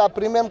ಕಟ್ತೀವಿ ಆ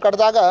ಪ್ರೀಮಿಯಂ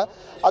ಕಟ್ಟಿದಾಗ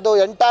ಅದು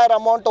ಎಂಟೈರ್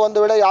ಅಮೌಂಟ್ ಒಂದು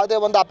ವೇಳೆ ಯಾವುದೇ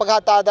ಒಂದು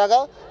ಅಪಘಾತ ಆದಾಗ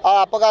ಆ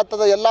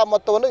ಅಪಘಾತದ ಎಲ್ಲ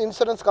ಮೊತ್ತವನ್ನು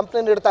ಇನ್ಶೂರೆನ್ಸ್ ಕಂಪ್ನಿ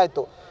ನೀಡ್ತಾ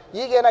ಇತ್ತು.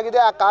 ಈಗ ಏನಾಗಿದೆ,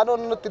 ಆ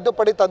ಕಾನೂನನ್ನು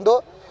ತಿದ್ದುಪಡಿ ತಂದು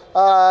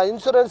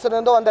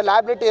ಇನ್ಶೂರೆನ್ಸ್ನಿಂದ ಒಂದು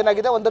ಲ್ಯಾಬಿಲಿಟಿ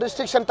ಏನಾಗಿದೆ, ಒಂದು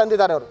ರಿಸ್ಟ್ರಿಕ್ಷನ್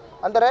ತಂದಿದ್ದಾರೆ ಅವರು.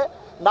 ಅಂದರೆ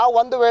ನಾವು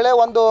ಒಂದು ವೇಳೆ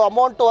ಒಂದು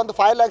ಅಮೌಂಟು ಒಂದು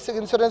 5 lakhs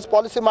ಇನ್ಶೂರೆನ್ಸ್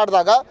ಪಾಲಿಸಿ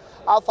ಮಾಡಿದಾಗ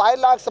ಆ 5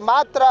 lakhs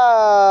ಮಾತ್ರ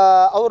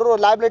ಅವರು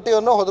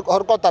ಲ್ಯಾಬಿಲಿಟಿಯನ್ನು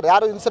ಹೊರ್ಕೋತಾರೆ,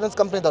 ಯಾರು ಇನ್ಶೂರೆನ್ಸ್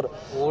ಕಂಪ್ನಿದವರು.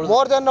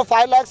 ಮೋರ್ ದೆನ್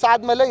 5 lakhs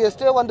ಆದಮೇಲೆ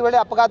ಎಷ್ಟೇ ಒಂದು ವೇಳೆ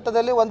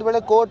ಅಪಘಾತದಲ್ಲಿ ಒಂದು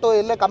ವೇಳೆ ಕೋರ್ಟು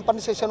ಎಲ್ಲೇ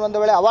ಕಂಪನ್ಸೇಷನ್ ಒಂದು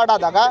ವೇಳೆ ಅವಾರ್ಡ್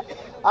ಆದಾಗ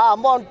ಆ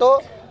ಅಮೌಂಟು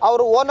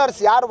ಅವರು ಓನರ್ಸ್,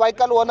 ಯಾರು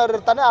ವೆಹಿಕಲ್ ಓನರ್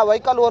ಇರ್ತಾನೆ ಆ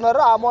ವೆಹಿಕಲ್ ಓನರು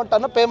ಆ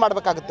ಅಮೌಂಟನ್ನು ಪೇ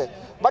ಮಾಡಬೇಕಾಗುತ್ತೆ.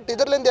 ಬಟ್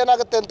ಇದರಿಂದ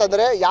ಏನಾಗುತ್ತೆ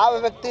ಅಂತಂದರೆ, ಯಾವ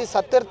ವ್ಯಕ್ತಿ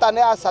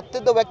ಸತ್ತಿರ್ತಾನೆ ಆ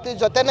ಸತ್ತಿದ್ದ ವ್ಯಕ್ತಿ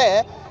ಜೊತೆನೇ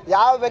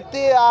ಯಾವ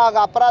ವ್ಯಕ್ತಿ ಆ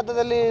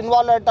ಅಪರಾಧದಲ್ಲಿ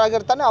ಇನ್ವಾಲ್ವ್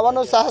ಆಗಿರ್ತಾನೆ ಅವನು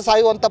ಸಹ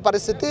ಸಾಯುವಂಥ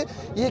ಪರಿಸ್ಥಿತಿ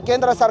ಈ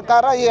ಕೇಂದ್ರ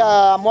ಸರ್ಕಾರ ಈ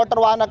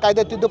ಮೋಟಾರ್ ವಾಹನ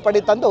ಕಾಯ್ದೆ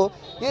ತಿದ್ದುಪಡಿ ತಂದು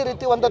ಈ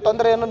ರೀತಿ ಒಂದು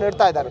ತೊಂದರೆಯನ್ನು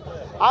ನೀಡ್ತಾ ಇದ್ದಾರೆ.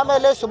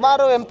 ಆಮೇಲೆ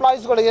ಸುಮಾರು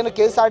ಎಂಪ್ಲಾಯೀಸ್ಗಳು ಏನು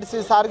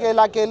KSRTC ಸಾರಿಗೆ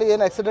ಇಲಾಖೆಯಲ್ಲಿ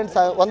ಏನು ಆಕ್ಸಿಡೆಂಟ್ಸ್,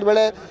 ಒಂದು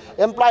ವೇಳೆ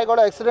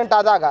ಎಂಪ್ಲಾಯಿಗಳು ಆಕ್ಸಿಡೆಂಟ್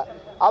ಆದಾಗ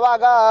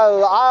ಆವಾಗ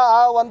ಆ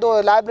ಒಂದು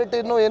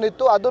ಲ್ಯಾಬಿಲಿಟಿನೂ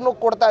ಏನಿತ್ತು ಅದನ್ನು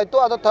ಕೊಡ್ತಾಯಿತ್ತು.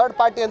 ಅದು ಥರ್ಡ್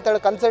ಪಾರ್ಟಿ ಅಂತೇಳಿ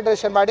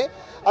ಕನ್ಸಿಡರೇಷನ್ ಮಾಡಿ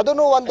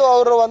ಅದನ್ನು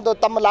ಅವರು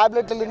ತಮ್ಮ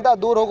ಲ್ಯಾಬಿಲಿಟಿಲಿಂದ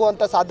ದೂರ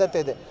ಹೋಗುವಂಥ ಸಾಧ್ಯತೆ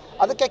ಇದೆ.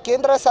 ಅದಕ್ಕೆ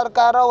ಕೇಂದ್ರ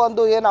ಸರ್ಕಾರ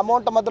ಒಂದು ಏನು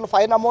ಅಮೌಂಟ್ ಮೊದಲು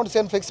ಫೈನ್ ಅಮೌಂಟ್ಸ್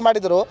ಏನು ಫಿಕ್ಸ್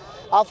ಮಾಡಿದರು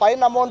ಆ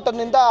ಫೈನ್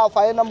ಅಮೌಂಟಿನಿಂದ ಆ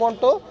ಫೈನ್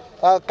ಅಮೌಂಟು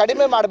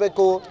ಕಡಿಮೆ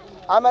ಮಾಡಬೇಕು.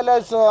 ಆಮೇಲೆ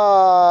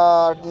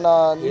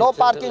ನೋ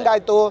ಪಾರ್ಕಿಂಗ್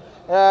ಆಯಿತು,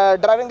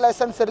 ಡ್ರೈವಿಂಗ್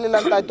ಲೈಸೆನ್ಸ್ ಇರಲಿಲ್ಲ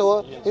ಅಂತಾಯಿತು,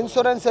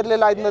 ಇನ್ಶೂರೆನ್ಸ್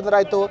ಇರಲಿಲ್ಲ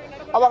ಆಯಿತು.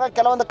 ಆವಾಗ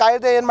ಕೆಲವೊಂದು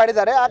ಕಾಯ್ದೆ ಏನು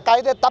ಮಾಡಿದ್ದಾರೆ ಆ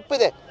ಕಾಯ್ದೆ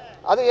ತಪ್ಪಿದೆ.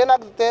 ಅದು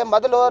ಏನಾಗುತ್ತೆ,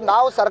 ಮೊದಲು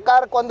ನಾವು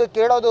ಸರ್ಕಾರಕ್ಕೆ ಒಂದು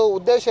ಕೇಳೋದು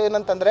ಉದ್ದೇಶ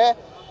ಏನಂತಂದರೆ,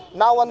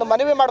 ನಾವು ಒಂದು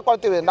ಮನವಿ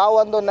ಮಾಡ್ಕೊಳ್ತೀವಿ, ನಾವು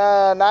ಒಂದು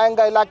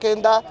ನ್ಯಾಯಾಂಗ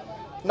ಇಲಾಖೆಯಿಂದ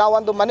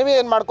ನಾವೊಂದು ಮನವಿ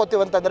ಏನು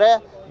ಮಾಡ್ಕೊತೀವಿ ಅಂತಂದರೆ,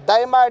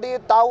 ದಯಮಾಡಿ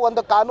ತಾವು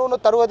ಒಂದು ಕಾನೂನು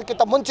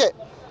ತರುವುದಕ್ಕಿಂತ ಮುಂಚೆ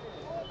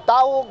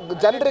ತಾವು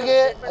ಜನರಿಗೆ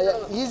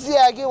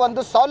ಈಸಿಯಾಗಿ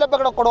ಒಂದು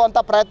ಸೌಲಭ್ಯಗಳು ಕೊಡುವಂಥ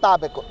ಪ್ರಯತ್ನ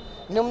ಆಗಬೇಕು.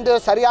 ನಿಮ್ಮದು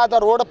ಸರಿಯಾದ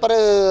ರೋಡ್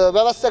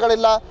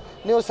ವ್ಯವಸ್ಥೆಗಳಿಲ್ಲ,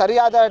 ನೀವು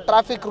ಸರಿಯಾದ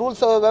ಟ್ರಾಫಿಕ್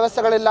ರೂಲ್ಸ್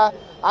ವ್ಯವಸ್ಥೆಗಳಿಲ್ಲ,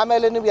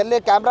 ಆಮೇಲೆ ನೀವು ಎಲ್ಲಿ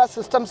ಕ್ಯಾಮ್ರಾ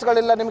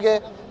ಸಿಸ್ಟಮ್ಸ್ಗಳಿಲ್ಲ ನಿಮಗೆ,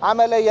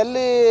 ಆಮೇಲೆ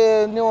ಎಲ್ಲಿ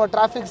ನೀವು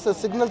ಟ್ರಾಫಿಕ್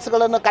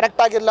ಸಿಗ್ನಲ್ಸ್ಗಳನ್ನು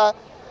ಕರೆಕ್ಟಾಗಿಲ್ಲ,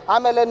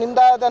 ಆಮೇಲೆ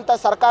ನಿಮ್ಮದಾದಂಥ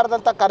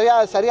ಸರ್ಕಾರದಂಥ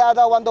ಸರಿಯಾದ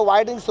ಒಂದು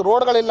ವೈಡಿಂಗ್ಸ್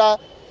ರೋಡ್ಗಳಿಲ್ಲ.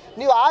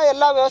 ನೀವು ಆ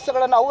ಎಲ್ಲ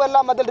ವ್ಯವಸ್ಥೆಗಳನ್ನು ಅವೆಲ್ಲ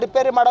ಮೊದಲು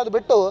ರಿಪೇರಿ ಮಾಡೋದು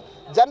ಬಿಟ್ಟು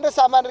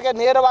ಜನಸಾಮಾನ್ಯರಿಗೆ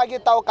ನೇರವಾಗಿ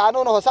ತಾವು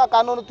ಹೊಸ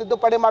ಕಾನೂನು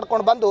ತಿದ್ದುಪಡಿ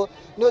ಮಾಡ್ಕೊಂಡು ಬಂದು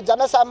ನೀವು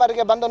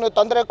ಜನಸಾಮಾನ್ಯರಿಗೆ ಬಂದು ನೀವು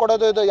ತೊಂದರೆ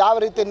ಕೊಡೋದು ಇದು ಯಾವ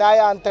ರೀತಿ ನ್ಯಾಯ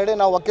ಅಂಥೇಳಿ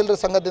ನಾವು ವಕೀಲರ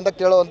ಸಂಘದಿಂದ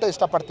ಕೇಳುವಂತ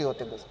ಇಷ್ಟಪಡ್ತೀವಿ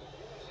ಇವತ್ತಿನ ದಿವಸ.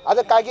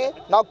 ಅದಕ್ಕಾಗಿ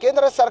ನಾವು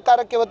ಕೇಂದ್ರ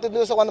ಸರ್ಕಾರಕ್ಕೆ ಇವತ್ತಿನ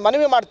ದಿವಸ ಒಂದು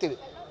ಮನವಿ ಮಾಡ್ತೀವಿ,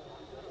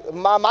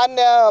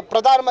 ಮಾನ್ಯ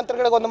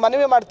ಪ್ರಧಾನಮಂತ್ರಿಗಳಿಗೆ ಒಂದು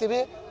ಮನವಿ ಮಾಡ್ತೀವಿ,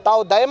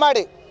 ತಾವು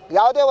ದಯಮಾಡಿ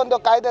ಯಾವುದೇ ಒಂದು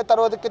ಕಾಯ್ದೆ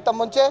ತರುವುದಕ್ಕಿಂತ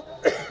ಮುಂಚೆ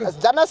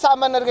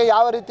ಜನಸಾಮಾನ್ಯರಿಗೆ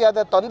ಯಾವ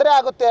ರೀತಿಯಾದ ತೊಂದರೆ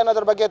ಆಗುತ್ತೆ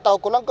ಅನ್ನೋದ್ರ ಬಗ್ಗೆ ತಾವು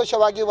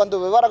ಕೂಲಂಕುಷವಾಗಿ ಒಂದು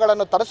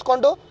ವಿವರಗಳನ್ನು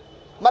ತರಿಸ್ಕೊಂಡು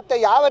ಮತ್ತು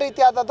ಯಾವ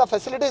ರೀತಿಯಾದಂಥ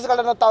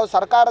ಫೆಸಿಲಿಟೀಸ್ಗಳನ್ನು ತಾವು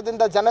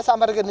ಸರ್ಕಾರದಿಂದ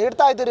ಜನಸಾಮಾನ್ಯರಿಗೆ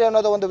ನೀಡ್ತಾ ಇದ್ದೀರಿ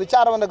ಅನ್ನೋದು ಒಂದು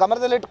ವಿಚಾರವನ್ನು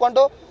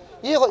ಗಮನದಲ್ಲಿಟ್ಟುಕೊಂಡು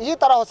ಈ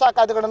ಥರ ಹೊಸ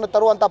ಕಾಯ್ದೆಗಳನ್ನು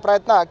ತರುವಂಥ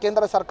ಪ್ರಯತ್ನ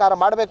ಕೇಂದ್ರ ಸರ್ಕಾರ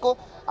ಮಾಡಬೇಕು.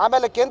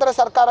 ಆಮೇಲೆ ಕೇಂದ್ರ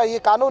ಸರ್ಕಾರ ಈ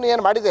ಕಾನೂನು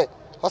ಏನು ಮಾಡಿದೆ,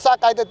 ಹೊಸ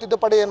ಕಾಯ್ದೆ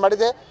ತಿದ್ದುಪಡಿ ಏನು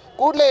ಮಾಡಿದೆ,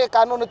 ಕೂಡಲೇ ಈ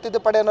ಕಾನೂನು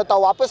ತಿದ್ದುಪಡಿಯನ್ನು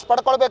ತಾವು ವಾಪಸ್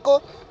ಪಡ್ಕೊಳ್ಬೇಕು.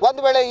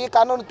 ಒಂದು ವೇಳೆ ಈ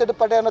ಕಾನೂನು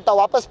ತಿದ್ದುಪಡಿಯನ್ನು ತಾವು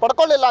ವಾಪಸ್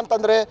ಪಡ್ಕೊಳ್ಳಿಲ್ಲ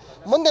ಅಂತಂದರೆ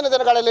ಮುಂದಿನ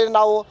ದಿನಗಳಲ್ಲಿ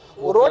ನಾವು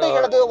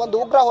ರೋಡಿಗಿಳಿದು ಒಂದು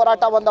ಉಗ್ರ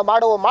ಹೋರಾಟವನ್ನು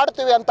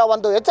ಮಾಡ್ತೀವಿ ಅಂತ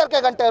ಒಂದು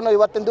ಎಚ್ಚರಿಕೆ ಗಂಟೆಯನ್ನು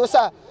ಇವತ್ತಿನ ದಿವಸ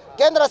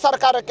ಕೇಂದ್ರ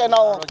ಸರ್ಕಾರಕ್ಕೆ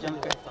ನಾವು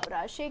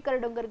ರಾಜಶೇಖರ್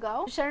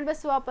ಡೊಂಗರ್ಗಾಂವ್,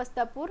 ಶರಣಬಸವ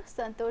ಪಸ್ತಾಪುರ್,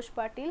 ಸಂತೋಷ್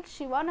ಪಾಟೀಲ್,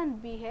 ಶಿವಾನಂದ್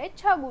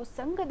BH ಹಾಗೂ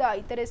ಸಂಘದ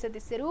ಇತರೆ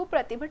ಸದಸ್ಯರು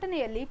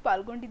ಪ್ರತಿಭಟನೆಯಲ್ಲಿ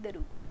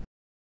ಪಾಲ್ಗೊಂಡಿದ್ದರು.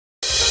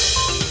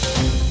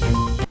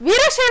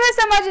 ವೀರಶೈವ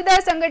ಸಮಾಜದ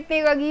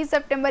ಸಂಘಟನೆಗಾಗಿ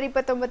ಸೆಪ್ಟೆಂಬರ್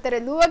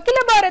 29ರಂದು ಅಖಿಲ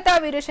ಭಾರತ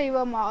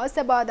ವೀರಶೈವ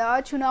ಮಹಾಸಭಾದ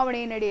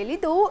ಚುನಾವಣೆ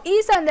ನಡೆಯಲಿದ್ದು, ಈ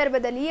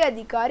ಸಂದರ್ಭದಲ್ಲಿ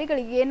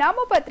ಅಧಿಕಾರಿಗಳಿಗೆ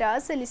ನಾಮಪತ್ರ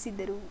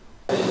ಸಲ್ಲಿಸಿದ್ದರು.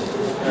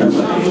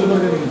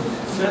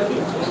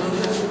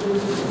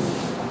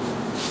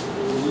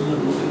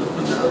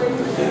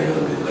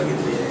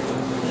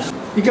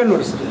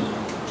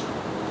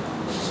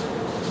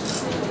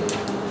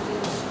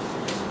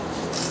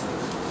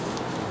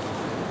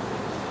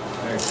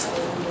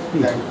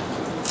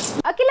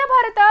 ಅಖಿಲ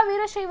ಭಾರತ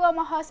ವೀರಶೈವ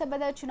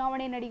ಮಹಾಸಭಾದ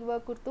ಚುನಾವಣೆ ನಡೆಯುವ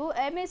ಕುರಿತು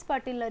MS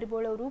ಪಾಟೀಲ್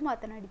ನರಿಬೋಳ್ ಅವರು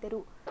ಮಾತನಾಡಿದರು.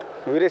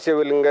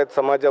 ವೀರಶೈವ ಲಿಂಗಾಯತ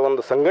ಸಮಾಜ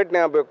ಒಂದು ಸಂಘಟನೆ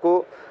ಆಗಬೇಕು,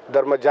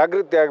 ಧರ್ಮ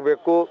ಜಾಗೃತಿ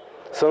ಆಗಬೇಕು,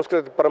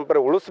 ಸಂಸ್ಕೃತಿ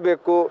ಪರಂಪರೆ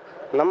ಉಳಿಸಬೇಕು,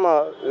 ನಮ್ಮ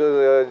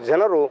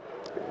ಜನರು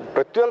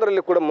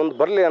ಪ್ರತಿಯೊಂದರಲ್ಲಿ ಕೂಡ ಮುಂದೆ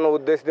ಬರಲಿ ಅನ್ನೋ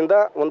ಉದ್ದೇಶದಿಂದ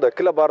ಒಂದು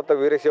ಅಖಿಲ ಭಾರತ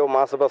ವೀರಶೈವ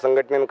ಮಹಾಸಭಾ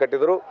ಸಂಘಟನೆಯನ್ನು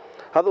ಕಟ್ಟಿದರು.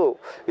 ಅದು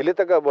ಇಲ್ಲಿ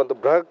ತನಕ ಒಂದು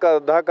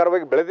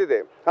ಬೃಹದಾಕಾರವಾಗಿ ಬೆಳೆದಿದೆ.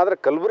 ಆದರೆ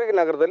ಕಲಬುರಗಿ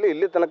ನಗರದಲ್ಲಿ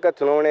ಇಲ್ಲಿ ತನಕ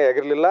ಚುನಾವಣೆ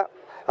ಆಗಿರಲಿಲ್ಲ,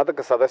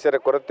 ಅದಕ್ಕೆ ಸದಸ್ಯರ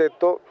ಕೊರತೆ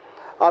ಇತ್ತು.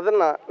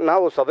 ಅದನ್ನು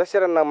ನಾವು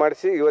ಸದಸ್ಯರನ್ನು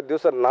ಮಾಡಿಸಿ ಇವತ್ತು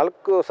ದಿವಸ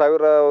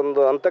 4,000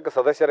 ಒಂದು ಹಂತಕ್ಕೆ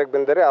ಸದಸ್ಯರಾಗಿ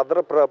ಬಂದರೆ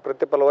ಅದರ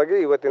ಪ್ರತಿಫಲವಾಗಿ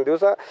ಇವತ್ತಿನ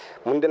ದಿವಸ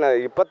ಮುಂದಿನ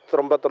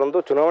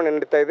 29ರಂದು ಚುನಾವಣೆ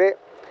ನಡೀತಾ ಇದೆ.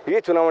 ಈ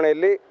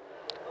ಚುನಾವಣೆಯಲ್ಲಿ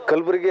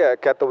ಕಲಬುರಗಿಯ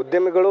ಖ್ಯಾತ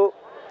ಉದ್ಯಮಿಗಳು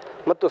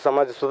ಮತ್ತು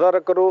ಸಮಾಜ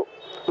ಸುಧಾರಕರು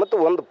ಮತ್ತು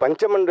ಒಂದು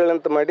ಪಂಚಮಂಡಳಿ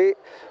ಅಂತ ಮಾಡಿ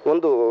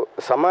ಒಂದು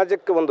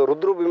ಸಮಾಜಕ್ಕೆ ಒಂದು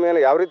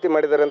ರುದ್ರಭೂಮಿಯನ್ನು ಯಾವ ರೀತಿ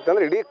ಮಾಡಿದ್ದಾರೆ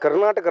ಅಂತಂದರೆ ಇಡೀ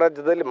ಕರ್ನಾಟಕ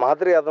ರಾಜ್ಯದಲ್ಲಿ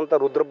ಮಾದರಿಯಾದಂಥ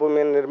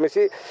ರುದ್ರಭೂಮಿಯನ್ನು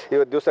ನಿರ್ಮಿಸಿ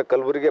ಇವತ್ತು ದಿವಸ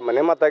ಕಲಬುರಗಿಗೆ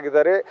ಮನೆ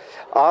ಮಾತಾಗಿದ್ದಾರೆ.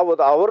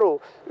 ಅವರು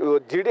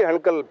ಜಿ ಡಿ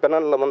ಹಣಕಲ್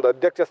ಪೆನಲ್ ಒಂದು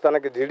ಅಧ್ಯಕ್ಷ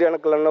ಸ್ಥಾನಕ್ಕೆ ಜಿ ಡಿ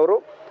ಹಣಕಲ್ ಅನ್ನೋರು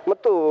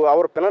ಮತ್ತು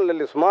ಅವರ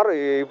ಪೆನಲಲ್ಲಿ ಸುಮಾರು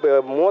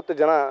 30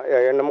 ಜನ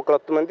ಹೆಣ್ಣು ಮಕ್ಕಳು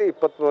 10 ಮಂದಿ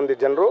 20 ಮಂದಿ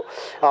ಜನರು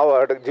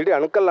ಜಿ ಡಿ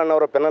ಹಣಕಲ್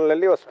ಅನ್ನೋರ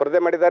ಪೆನಲ್ನಲ್ಲಿ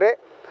ಸ್ಪರ್ಧೆ ಮಾಡಿದ್ದಾರೆ.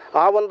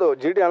 ಆ ಒಂದು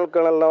ಜಿ ಡಿ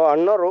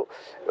ಅಣ್ಣವರು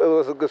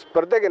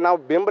ಸ್ಪರ್ಧೆಗೆ ನಾವು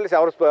ಬೆಂಬಲಿಸಿ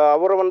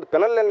ಅವರ ಒಂದು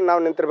ಪೆನಲ್ನಲ್ಲಿ ನಾವು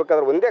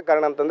ನಿಂತಿರಬೇಕಾದ್ರೆ ಒಂದೇ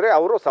ಕಾರಣ ಅಂತಂದರೆ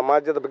ಅವರು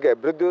ಸಮಾಜದ ಬಗ್ಗೆ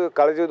ಅಭಿವೃದ್ಧಿ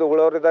ಕಾಳಜಿ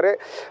ಉಳ್ಳವರಿದ್ದಾರೆ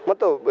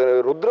ಮತ್ತು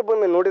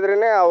ರುದ್ರಭೂಮಿ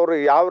ನೋಡಿದ್ರೇ ಅವರು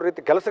ಯಾವ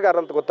ರೀತಿ ಕೆಲಸಗಾರ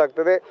ಅಂತ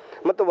ಗೊತ್ತಾಗ್ತದೆ.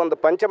 ಮತ್ತು ಒಂದು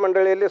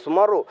ಪಂಚಮಂಡಳಿಯಲ್ಲಿ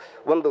ಸುಮಾರು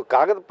ಒಂದು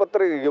ಕಾಗದ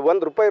ಪತ್ರ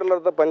 ₹1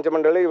 ಇರಲಾರ್ದ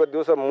ಪಂಚಮಂಡಳಿ ಇವತ್ತು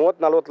ದಿವಸ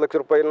 30-40 ಲಕ್ಷ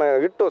ರೂಪಾಯಿನ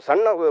ಇಟ್ಟು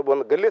ಸಣ್ಣ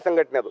ಒಂದು ಗಲ್ಲಿ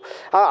ಸಂಘಟನೆ ಅದು.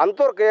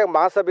 ಅಂಥವ್ರ ಕೈಯಾಗ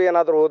ಮಹಾಸಭೆ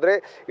ಏನಾದರೂ ಹೋದರೆ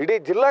ಇಡೀ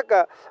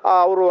ಜಿಲ್ಲಾಕ್ಕೆ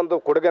ಅವರು ಒಂದು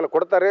ಕೊಡುಗೆಯನ್ನು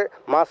ಕೊಡ್ತಾರೆ.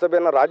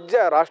 ಮಹಾಸಭೆಯನ್ನು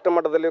ರಾಷ್ಟ್ರ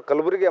ಮಟ್ಟದಲ್ಲಿ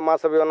ಕಲಬುರಗಿ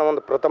ಮಹಾಸಭೆಯನ್ನು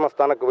ಒಂದು ಪ್ರಥಮ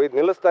ಸ್ಥಾನಕ್ಕೆ ಒಯ್ದು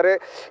ನಿಲ್ಲಿಸ್ತಾರೆ.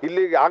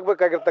 ಇಲ್ಲಿಗೆ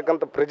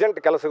ಆಗಬೇಕಾಗಿರ್ತಕ್ಕಂಥ ಪ್ರೆಸೆಂಟ್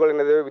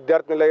ಕೆಲಸಗಳೇನಿದೆ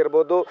ವಿದ್ಯಾರ್ಥಿ ನಿಲಯ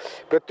ಇರ್ಬೋದು,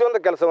 ಪ್ರತಿಯೊಂದು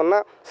ಕೆಲಸವನ್ನು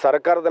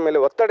ಸರ್ಕಾರದ ಮೇಲೆ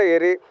ಒತ್ತಡ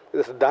ಏರಿ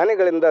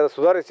ದಾನಿಗಳಿಂದ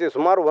ಸುಧಾರಿಸಿ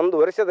ಸುಮಾರು 1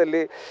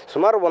 ವರ್ಷದಲ್ಲಿ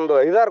ಸುಮಾರು ಒಂದು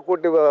 5-6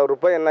 ಕೋಟಿ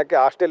ರೂಪಾಯಿಯನ್ನಕ್ಕೆ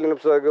ಹಾಸ್ಟೆಲ್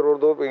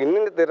ನಿರ್ಮಿಸೋದಿರ್ಬೋದು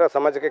ಇನ್ನಿತರ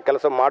ಸಮಾಜಕ್ಕೆ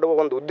ಕೆಲಸ ಮಾಡುವ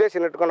ಒಂದು ಉದ್ದೇಶ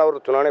ಇಟ್ಕೊಂಡು ಅವರು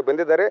ಚುನಾವಣೆ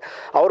ಬಂದಿದ್ದಾರೆ.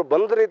 ಅವರು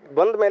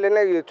ಬಂದ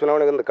ಮೇಲೇ ಈ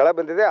ಚುನಾವಣೆಗೆ ಒಂದು ಕಳ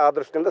ಬಂದಿದೆ. ಆ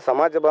ದೃಷ್ಟಿಯಿಂದ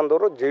ಸಮಾಜ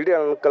ಬಾಂಧವರು ಜಿ ಡಿ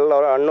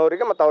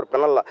ಅಣ್ಣವರಿಗೆ ಮತ್ತು ಅವ್ರ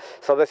ಪೆನಲ್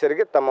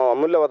ಸದಸ್ಯರಿಗೆ ತಮ್ಮ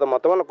ಅಮೂಲ್ಯವಾದ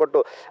ಮತವನ್ನು ಕೊಟ್ಟು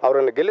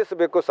ಅವರನ್ನು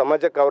ಗೆಲ್ಲಿಸಬೇಕು,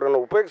 ಸಮಾಜಕ್ಕೆ ಅವರನ್ನು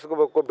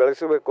ಉಪಯೋಗಿಸಬೇಕು,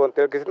 ಬೆಳೆಸಬೇಕು ಅಂತ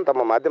ಹೇಳಿ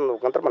ತಮ್ಮ ಮಾಧ್ಯಮದ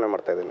ಮುಖಾಂತರ ಮನವಿ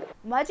ಮಾಡ್ತಾ ಇದ್ದೀನಿ.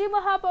 ಮಾಜಿ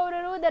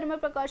ಮಹಾಪೌರರು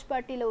ಧರ್ಮಪ್ರಕಾಶ್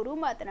ಪಾಟೀಲ್ ಅವರು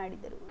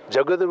ಮಾತನಾಡಿದರು.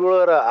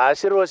 ಜಗದ್ಗುರುಗಳ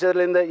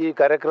ಆಶೀರ್ವಾದದಿಂದ ಈ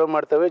ಕಾರ್ಯಕ್ರಮ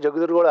ಮಾಡ್ತೇವೆ.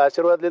 ಜಗದ್ಗುರುಗಳ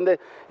ಆಶೀರ್ವಾದದಿಂದ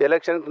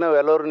ಎಲೆಕ್ಷನ್ಗೆ ನಾವು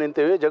ಎಲ್ಲರೂ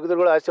ನಿಂತೀವಿ.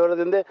 ಜಗದ್ಗುರುಗಳ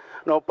ಆಶೀರ್ವಾದದಿಂದ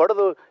ನಾವು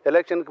ಪಡೆದು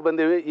ಎಲೆಕ್ಷನ್ಗೆ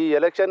ಬಂದೀವಿ. ಈ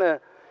ಎಲೆಕ್ಷನ್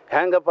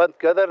ಹೆಂಗಪ್ಪ ಅಂತ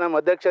ಕೇಳಿದ್ರೆ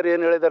ನಮ್ಮ ಅಧ್ಯಕ್ಷರು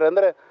ಏನು ಹೇಳಿದ್ದಾರೆ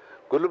ಅಂದರೆ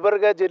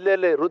ಗುಲ್ಬರ್ಗ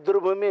ಜಿಲ್ಲೆಯಲ್ಲಿ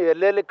ರುದ್ರಭೂಮಿ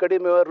ಎಲ್ಲೆಲ್ಲಿ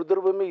ಕಡಿಮೆ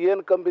ರುದ್ರಭೂಮಿ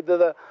ಏನು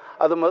ಕಂಬಿದ್ದದ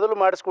ಅದು ಮೊದಲು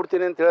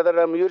ಮಾಡಿಸ್ಕೊಡ್ತೀನಿ ಅಂತ ಹೇಳಿದ್ರೆ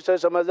ನಮ್ಮ ವೀರಶೈವ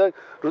ಸಮಾಜದಾಗ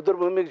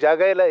ರುದ್ರಭೂಮಿಗೆ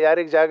ಜಾಗ ಇಲ್ಲ,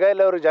 ಯಾರಿಗೆ ಜಾಗ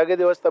ಇಲ್ಲ ಅವ್ರಿಗೆ ಜಾಗದ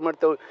ವ್ಯವಸ್ಥೆ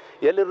ಮಾಡ್ತೇವೆ.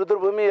 ಎಲ್ಲಿ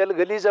ರುದ್ರಭೂಮಿ ಎಲ್ಲಿ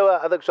ಗಲೀಜವ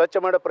ಅದಕ್ಕೆ ಸ್ವಚ್ಛ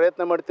ಮಾಡೋ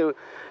ಪ್ರಯತ್ನ ಮಾಡ್ತೀವಿ.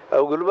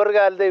 ಗುಲ್ಬರ್ಗ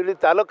ಅಲ್ಲದೆ ಇಲ್ಲಿ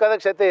ತಾಲೂಕಾದಾಗ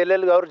ಸಹಿತ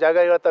ಎಲ್ಲೆಲ್ಲಿ ಅವ್ರು ಜಾಗ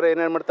ಹೇಳ್ತಾರೆ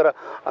ಏನೇನು ಮಾಡ್ತಾರೆ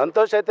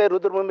ಅಂಥವು ಸಹಿತ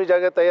ರುದ್ರಭೂಮಿ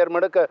ಜಾಗ ತಯಾರು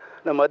ಮಾಡೋಕ್ಕೆ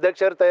ನಮ್ಮ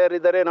ಅಧ್ಯಕ್ಷರು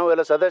ತಯಾರಿದ್ದಾರೆ,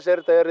 ನಾವೆಲ್ಲ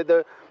ಸದಸ್ಯರು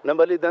ತಯಾರಿದ್ದೇವೆ.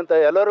 ನಮ್ಮಲ್ಲಿ ಇದ್ದಂಥ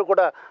ಎಲ್ಲರೂ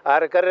ಕೂಡ ಆ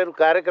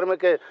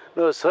ಕಾರ್ಯಕ್ರಮಕ್ಕೆ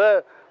ನಾವು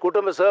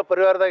ಕುಟುಂಬ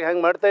ಪರಿವಾರದಾಗ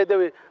ಹೆಂಗೆ ಮಾಡ್ತಾ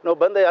ಇದ್ದೇವೆ ನಾವು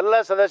ಬಂದ ಎಲ್ಲ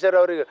ಸದಸ್ಯರು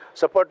ಅವರಿಗೆ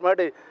ಸಪೋರ್ಟ್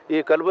ಮಾಡಿ ಈ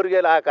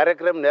ಕಲಬುರಗಿಯಲ್ಲಿ ಆ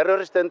ಕಾರ್ಯಕ್ರಮ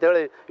ನೆರವೇರಿಸ್ತೆ ಅಂತ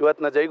ಹೇಳಿ ಇವತ್ತು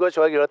ನಾನು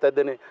ಜೈಘೋಷವಾಗಿ ಹೇಳ್ತಾ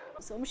ಇದ್ದೇನೆ.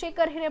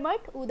 ಸೋಮಶೇಖರ್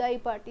ಹಿರೇಮಠ್, ಉದಯ್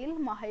ಪಾಟೀಲ್,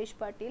 ಮಹೇಶ್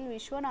ಪಾಟೀಲ್,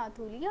 ವಿಶ್ವನಾಥ್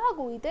ಹುಲಿ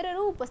ಹಾಗೂ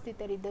ಇತರರು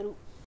ಉಪಸ್ಥಿತರಿದ್ದರು.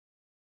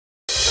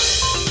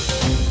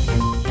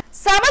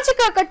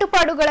 ಸಾಮಾಜಿಕ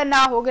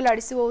ಕಟ್ಟುಪಾಡುಗಳನ್ನು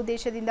ಹೋಗಲಾಡಿಸುವ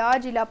ಉದ್ದೇಶದಿಂದ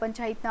ಜಿಲ್ಲಾ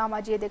ಪಂಚಾಯತ್ನ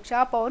ಮಾಜಿ ಅಧ್ಯಕ್ಷ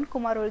ಪವನ್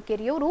ಕುಮಾರ್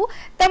ಒಳಕೇರಿಯವರು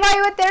ತಮ್ಮ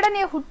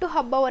 52ನೇ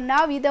ಹುಟ್ಟುಹಬ್ಬವನ್ನು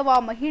ವಿಧವಾ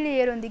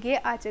ಮಹಿಳೆಯರೊಂದಿಗೆ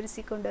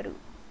ಆಚರಿಸಿಕೊಂಡರು.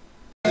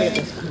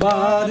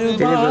 बार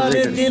बार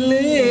दिल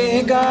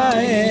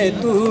गाए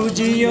तू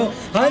जियो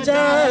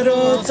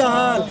हजारों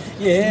साल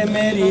ये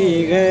मेरी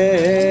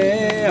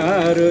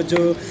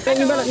आरज़ू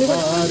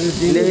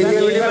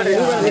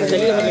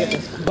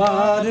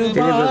बार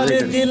बार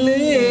दिल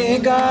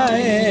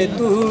गाए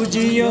तू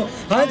जियो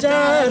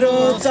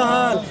हजारों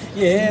साल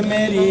ये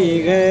मेरी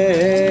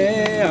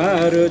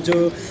आरज़ू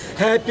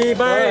happy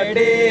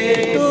birthday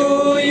to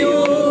you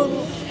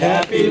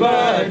happy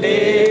birthday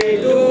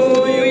to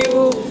you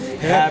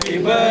Happy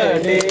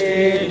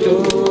birthday to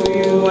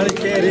you,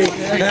 Walkeri.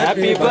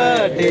 Happy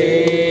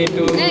birthday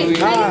to you.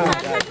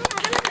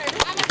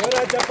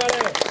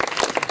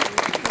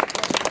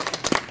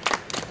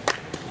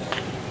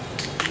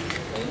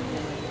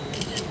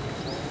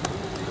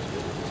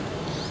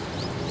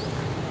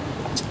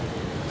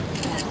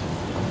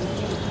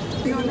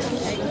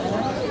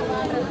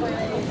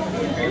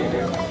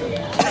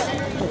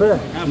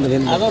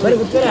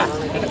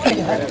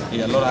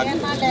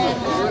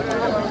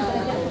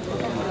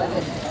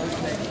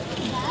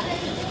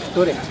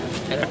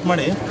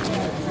 ಮಾಡಿ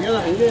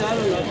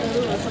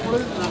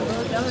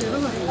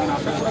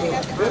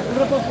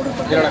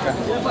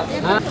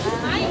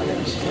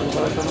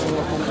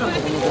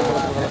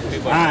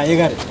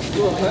ಈಗ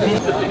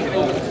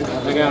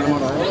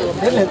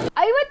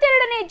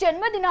 52ನೇ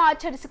ಜನ್ಮದಿನ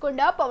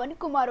ಆಚರಿಸಿಕೊಂಡ ಪವನ್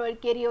ಕುಮಾರ್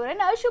ಒಳಕೇರಿ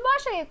ಅವರನ್ನ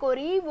ಶುಭಾಶಯ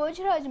ಕೋರಿ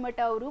ಭೋಜರಾಜ್ ಮಠ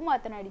ಅವರು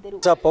ಮಾತನಾಡಿದರು.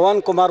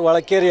 ಪವನ್ ಕುಮಾರ್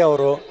ಒಳಕೇರಿ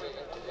ಅವರು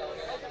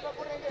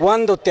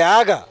ಒಂದು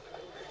ತ್ಯಾಗ,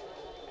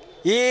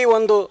 ಈ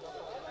ಒಂದು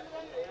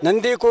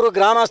ನಂದಿಕೂರು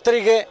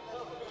ಗ್ರಾಮಸ್ಥರಿಗೆ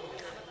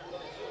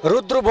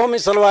ರುದ್ರಭೂಮಿ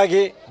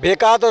ಸಲುವಾಗಿ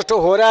ಬೇಕಾದಷ್ಟು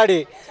ಹೋರಾಡಿ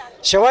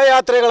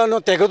ಶವಯಾತ್ರೆಗಳನ್ನು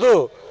ತೆಗೆದು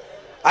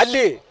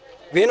ಅಲ್ಲಿ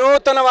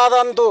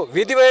ವಿನೂತನವಾದಂಥ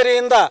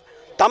ವಿಧಿವೇರಿಯಿಂದ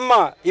ತಮ್ಮ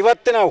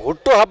ಇವತ್ತಿನ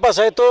ಹುಟ್ಟುಹಬ್ಬ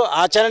ಸಹಿತ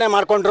ಆಚರಣೆ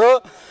ಮಾಡಿಕೊಂಡ್ರು.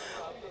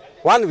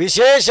 ಒಂದು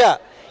ವಿಶೇಷ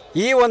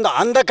ಈ ಒಂದು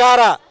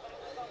ಅಂಧಕಾರ,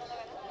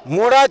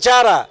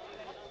 ಮೂಢಾಚಾರ,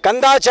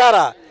 ಕಂದಾಚಾರ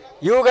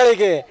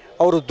ಇವುಗಳಿಗೆ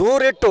ಅವರು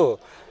ದೂರಿಟ್ಟು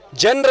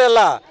ಜನರೆಲ್ಲ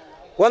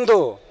ಒಂದು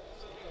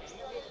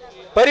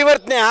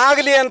ಪರಿವರ್ತನೆ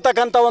ಆಗಲಿ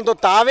ಅಂತಕ್ಕಂಥ ಒಂದು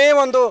ತಾವೇ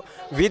ಒಂದು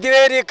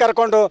ವಿಧಿವೇರಿ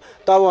ಕರ್ಕೊಂಡು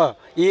ತಾವು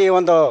ಈ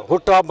ಒಂದು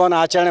ಹುಟ್ಟುಹಬ್ಬವನ್ನು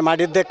ಆಚರಣೆ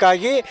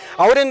ಮಾಡಿದ್ದಕ್ಕಾಗಿ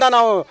ಅವರಿಂದ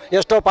ನಾವು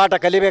ಎಷ್ಟೋ ಪಾಠ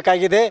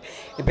ಕಲಿಬೇಕಾಗಿದೆ.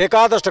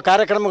 ಬೇಕಾದಷ್ಟು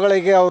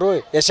ಕಾರ್ಯಕ್ರಮಗಳಿಗೆ ಅವರು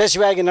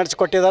ಯಶಸ್ವಿಯಾಗಿ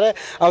ನಡೆಸಿಕೊಟ್ಟಿದ್ದಾರೆ.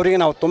 ಅವರಿಗೆ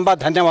ನಾವು ತುಂಬ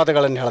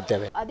ಧನ್ಯವಾದಗಳನ್ನು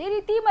ಹೇಳುತ್ತೇವೆ. ಅದೇ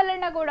ರೀತಿ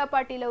ಮಲ್ಲಣ್ಣಗೌಡ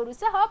ಪಾಟೀಲ್ ಅವರು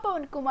ಸಹ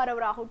ಪವನ್ ಕುಮಾರ್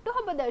ಅವರ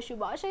ಹುಟ್ಟುಹಬ್ಬದ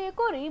ಶುಭಾಶಯ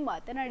ಕೋರಿ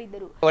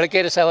ಮಾತನಾಡಿದರು.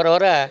 ಒಳಕೇರಿ ಸಾರ್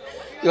ಅವರ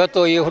ಇವತ್ತು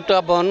ಈ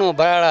ಹುಟ್ಟುಹಬ್ಬವನ್ನು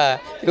ಬಹಳ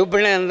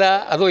ವಿಜೃಂಭಣೆಯಿಂದ,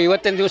 ಅದು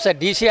ಇವತ್ತಿನ ದಿವಸ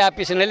DC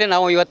ಆಫೀಸಿನಲ್ಲಿ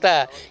ನಾವು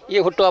ಈ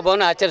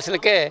ಹುಟ್ಟುಹಬ್ಬವನ್ನು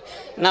ಆಚರಿಸಲಿಕ್ಕೆ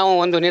ನಾವು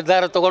ಒಂದು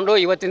ನಿರ್ಧಾರ ತಗೊಂಡು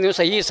ಇವತ್ತಿನ ದಿವಸ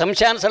ಈ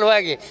ಸಂಶಾನ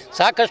ಸಲುವಾಗಿ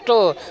ಸಾಕಷ್ಟು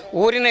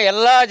ಊರಿನ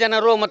ಎಲ್ಲ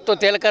ಜನರು ಮತ್ತು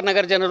ತೇಲಕರ್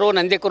ನಗರ ಜನರು,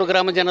 ನಂದಿಕೂರು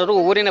ಗ್ರಾಮ ಜನರು,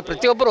 ಊರಿನ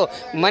ಪ್ರತಿಯೊಬ್ಬರು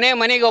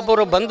ಮನೆಗೆ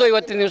ಒಬ್ಬರು ಬಂದು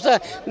ಇವತ್ತಿನ ದಿವಸ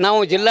ನಾವು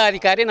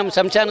ಜಿಲ್ಲಾಧಿಕಾರಿ ನಮ್ಮ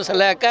ಸಂಶಾನ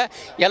ಸಲಹಕ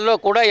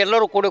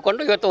ಎಲ್ಲರೂ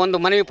ಕೂಡಿಕೊಂಡು ಇವತ್ತು ಒಂದು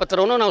ಮನವಿ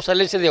ಪತ್ರವನ್ನು ನಾವು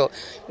ಸಲ್ಲಿಸಿದೆವು.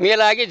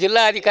 ಮೇಲಾಗಿ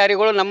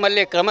ಜಿಲ್ಲಾಧಿಕಾರಿಗಳು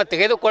ನಮ್ಮಲ್ಲಿ ಕ್ರಮ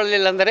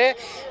ತೆಗೆದುಕೊಳ್ಳಲಿಲ್ಲ ಅಂದರೆ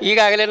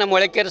ಈಗಾಗಲೇ ನಮ್ಮ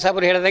ಒಳಕೇರಿ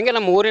ಸಾಬರು ಹೇಳಿದಂಗೆ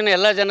ನಮ್ಮ ಊರಿನ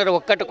ಎಲ್ಲ ಜನರು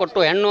ಒಕ್ಕಟ್ಟು ಕೊಟ್ಟು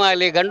ಹೆಣ್ಣು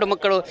ಆಗಲಿ ಗಂಡು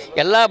ಮಕ್ಕಳು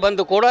ಎಲ್ಲ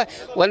ಬಂದು ಕೂಡ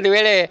ಒಂದು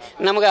ವೇಳೆ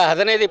ನಮಗೆ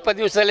 15-20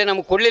 ದಿವಸದಲ್ಲಿ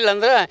ನಮಗೆ ಕೊಡಲಿಲ್ಲ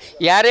ಅಂದ್ರೆ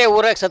ಯಾರೇ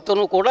ಊರಾಗ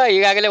ಸತ್ತೂ ಕೂಡ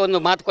ಈಗಾಗಲೇ ಒಂದು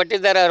ಮಾತು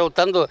ಕೊಟ್ಟಿದ್ದಾರೆ, ಅವರು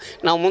ತಂದು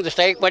ನಾವು ಮುಂದೆ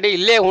ಸ್ಟ್ರೈಕ್ ಮಾಡಿ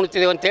ಇಲ್ಲೇ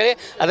ಉಣ್ತಿದ್ದೇವೆ ಅಂತೇಳಿ.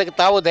 ಅದಕ್ಕೆ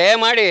ತಾವು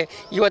ದಯಮಾಡಿ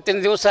ಇವತ್ತಿನ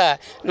ದಿವಸ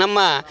ನಮ್ಮ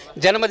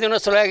ಜನ್ಮದಿನ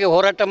ಸಲುವಾಗಿ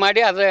ಹೋರಾಟ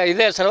ಮಾಡಿ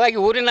ಇದೇ ಸಲುವಾಗಿ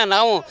ಊರಿನ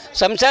ನಾವು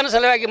ಸಂಶಾನ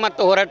ಸಲುವಾಗಿ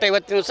ಮತ್ತು ಹೋರಾಟ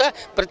ಇವತ್ತಿನ ದಿವಸ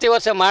ಪ್ರತಿ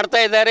ವರ್ಷ ಮಾಡ್ತಾ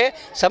ಇದ್ದಾರೆ.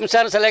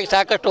 ಸಂಶಾನ ಸಲುವಾಗಿ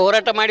ಸಾಕಷ್ಟು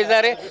ಹೋರಾಟ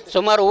ಮಾಡಿದ್ದಾರೆ.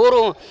 ಸುಮಾರು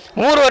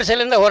 3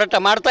 ವರ್ಷದಿಂದ ಹೋರಾಟ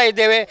ಮಾಡ್ತಾ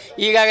ಇದ್ದೇವೆ.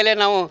 ಈಗಾಗಲೇ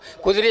ನಾವು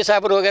ಕುದುರೆ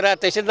ಸಾಬ್ರು ಹೋಗ್ಯಾರ,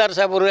 ತಹಸೀಲ್ದಾರ್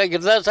ಸಾಬ್ರು,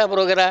 ಗಿರ್ದಾರ್ ಸಾಬ್ರು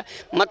ಹೋಗ್ಯಾರ,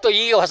 ಮತ್ತು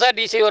ಈಗ ಹೊಸ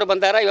DC ಅವರು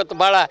ಬಂದಾರ. ಇವತ್ತು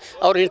ಭಾಳ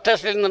ಅವ್ರ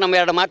ಇಂಟ್ರೆಸ್ಟಿಂದ ನಮ್ಮ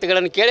 2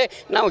 ಮಾತುಗಳನ್ನು ಕೇಳಿ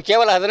ನಾವು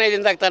ಕೇವಲ 15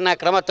 ದಿನದಾಗ ತನ್ನ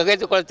ಕ್ರಮ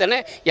ತೆಗೆದುಕೊಳ್ತೇನೆ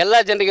ಎಲ್ಲ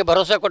ಜನರಿಗೆ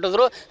ಭರವಸೆ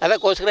ಕೊಟ್ಟಿದ್ರು.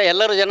 ಅದಕ್ಕೋಸ್ಕರ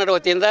ಎಲ್ಲರ ಜನರ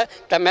ವತಿಯಿಂದ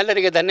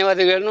ತಮ್ಮೆಲ್ಲರಿಗೆ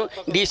ಧನ್ಯವಾದಗಳನ್ನು,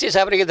 DC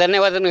ಸಾಬ್ರಿಗೆ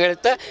ಧನ್ಯವಾದವನ್ನು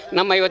ಹೇಳುತ್ತಾ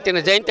ನಮ್ಮ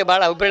ಇವತ್ತಿನ ಜಯಂತಿ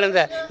ಭಾಳ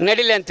ವಿಜೃಂಭಣೆಯಿಂದ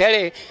ನಡೀಲಿ ಅಂತ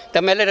ಹೇಳಿ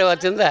ತಮ್ಮೆಲ್ಲರ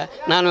ವತಿಯಿಂದ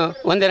ನಾನು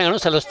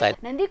ವಂದನೆಗಳನ್ನು ಸಲ್ಲಿಸ್ತಾ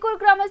ಇದ್ದೆ. ನಂದಿಕೂರು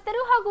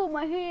ಗ್ರಾಮಸ್ಥರು ಹಾಗೂ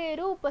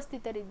ಮಹಿಳೆಯರು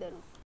ಉಪಸ್ಥಿತರಿದ್ದರು.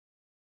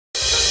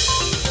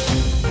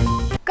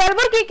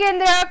 ಕಲಬುರಗಿ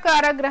ಕೇಂದ್ರ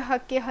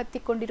ಕಾರಾಗೃಹಕ್ಕೆ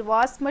ಹತ್ತಿಕೊಂಡಿರುವ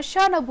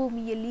ಸ್ಮಶಾನ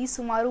ಭೂಮಿಯಲ್ಲಿ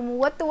ಸುಮಾರು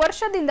 30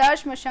 ವರ್ಷದಿಂದ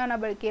ಸ್ಮಶಾನ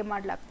ಬಳಕೆ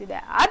ಮಾಡಲಾಗ್ತಿದೆ.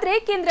 ಆದರೆ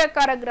ಕೇಂದ್ರ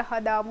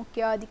ಕಾರಾಗೃಹದ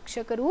ಮುಖ್ಯ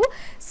ಅಧೀಕ್ಷಕರು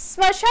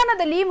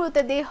ಸ್ಮಶಾನದಲ್ಲಿ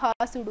ಮೃತದೇಹ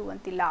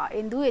ಸುಡುವಂತಿಲ್ಲ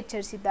ಎಂದು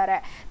ಎಚ್ಚರಿಸಿದ್ದಾರೆ.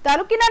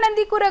 ತಾಲೂಕಿನ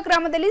ನಂದಿಕೂರ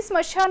ಗ್ರಾಮದಲ್ಲಿ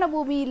ಸ್ಮಶಾನ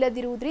ಭೂಮಿ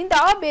ಇಲ್ಲದಿರುವುದರಿಂದ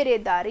ಬೇರೆ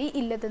ದಾರಿ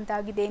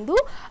ಇಲ್ಲದಂತಾಗಿದೆ ಎಂದು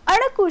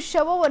ಅಣಕು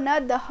ಶವವನ್ನು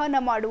ದಹನ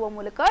ಮಾಡುವ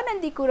ಮೂಲಕ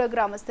ನಂದಿಕೂರ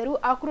ಗ್ರಾಮಸ್ಥರು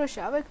ಆಕ್ರೋಶ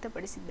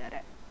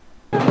ವ್ಯಕ್ತಪಡಿಸಿದ್ದಾರೆ.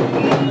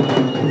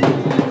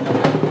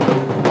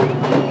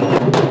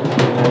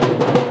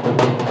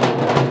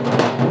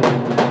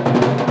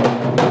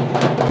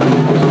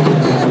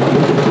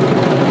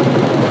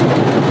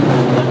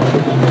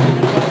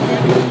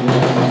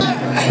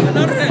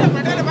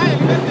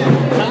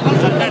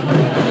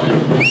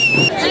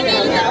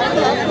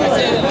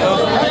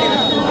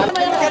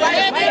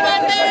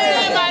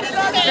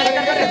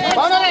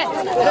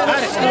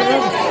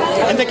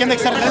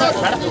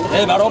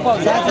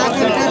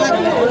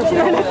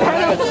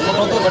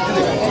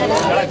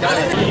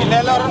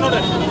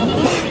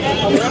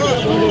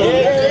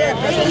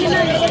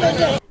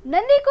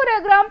 ನಂದಿಕೂರ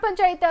ಗ್ರಾಮ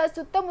ಪಂಚಾಯತ್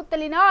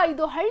ಸುತ್ತಮುತ್ತಲಿನ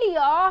 5 ಹಳ್ಳಿಯ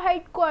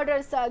ಹೆಡ್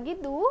ಕ್ವಾರ್ಟರ್ಸ್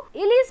ಆಗಿದ್ದು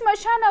ಇಲ್ಲಿ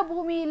ಸ್ಮಶಾನ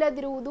ಭೂಮಿ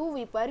ಇಲ್ಲದಿರುವುದು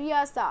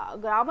ವಿಪರ್ಯಾಸ.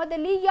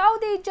 ಗ್ರಾಮದಲ್ಲಿ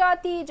ಯಾವುದೇ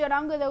ಜಾತಿ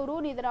ಜನಾಂಗದವರು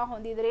ನಿಧನ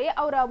ಹೊಂದಿದರೆ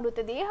ಅವರ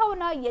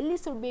ಮೃತದೇಹವನ್ನ ಎಲ್ಲಿ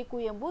ಸುಡಬೇಕು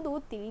ಎಂಬುದು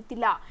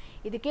ತಿಳಿಯುತ್ತಿಲ್ಲ.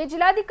 ಇದಕ್ಕೆ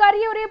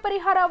ಜಿಲ್ಲಾಧಿಕಾರಿಯವರೇ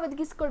ಪರಿಹಾರ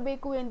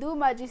ಒದಗಿಸಿಕೊಡಬೇಕು ಎಂದು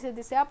ಮಾಜಿ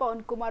ಸದಸ್ಯ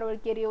ಪವನ್ ಕುಮಾರ್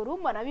ಒಳಕೇರಿ ಅವರು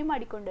ಮನವಿ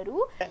ಮಾಡಿಕೊಂಡರು.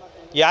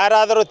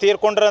 ಯಾರಾದರೂ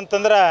ತೀರ್ಕೊಂಡ್ರು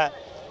ಅಂತಂದ್ರೆ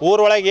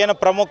ಊರೊಳಗೆ ಏನು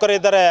ಪ್ರಮುಖರು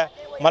ಇದ್ದಾರೆ,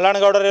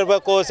 ಮಲ್ಲಣ್ಣಗೌಡರು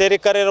ಇರಬೇಕು,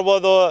 ಸೇರಿಕರ್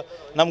ಇರ್ಬೋದು,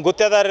 ನಮ್ಮ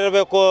ಗುತ್ತೇದಾರ್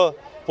ಇರಬೇಕು,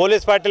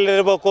 ಪೊಲೀಸ್ ಪಾಟೀಲ್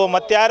ಇರಬೇಕು,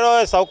 ಮತ್ತಾರೋ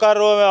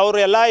ಸಾವುಕಾರರು ಅವರು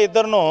ಎಲ್ಲ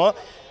ಇದ್ರೂ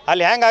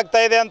ಅಲ್ಲಿ ಹೆಂಗೆ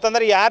ಆಗ್ತಾಯಿದೆ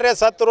ಅಂತಂದ್ರೆ ಯಾರೇ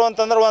ಸತ್ತರು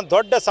ಅಂತಂದ್ರೆ ಒಂದು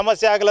ದೊಡ್ಡ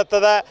ಸಮಸ್ಯೆ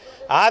ಆಗ್ಲತ್ತದ.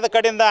 ಆದ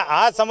ಕಡೆಯಿಂದ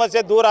ಆ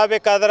ಸಮಸ್ಯೆ ದೂರ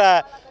ಆಗಬೇಕಾದ್ರೆ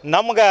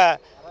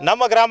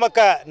ನಮ್ಮ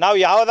ಗ್ರಾಮಕ್ಕೆ ನಾವು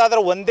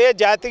ಯಾವುದಾದ್ರೂ ಒಂದೇ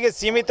ಜಾತಿಗೆ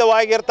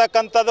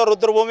ಸೀಮಿತವಾಗಿರ್ತಕ್ಕಂಥದ್ದು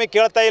ರುದ್ರಭೂಮಿ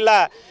ಕೇಳ್ತಾ ಇಲ್ಲ.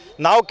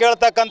 ನಾವು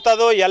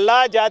ಕೇಳ್ತಕ್ಕಂಥದ್ದು ಎಲ್ಲ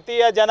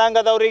ಜಾತಿಯ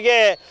ಜನಾಂಗದವರಿಗೆ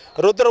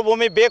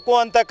ರುದ್ರಭೂಮಿ ಬೇಕು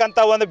ಅಂತಕ್ಕಂಥ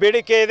ಒಂದು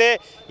ಬೇಡಿಕೆ ಇದೆ.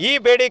 ಈ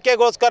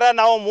ಬೇಡಿಕೆಗೋಸ್ಕರ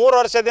ನಾವು 3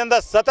 ವರ್ಷದಿಂದ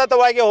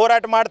ಸತತವಾಗಿ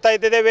ಹೋರಾಟ ಮಾಡ್ತಾ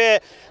ಇದ್ದೇವೆ.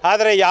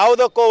 ಆದರೆ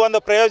ಯಾವುದಕ್ಕೂ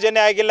ಒಂದು ಪ್ರಯೋಜನ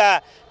ಆಗಿಲ್ಲ.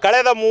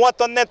 ಕಳೆದ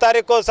 31ನೇ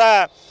ತಾರೀಕು ಸಹ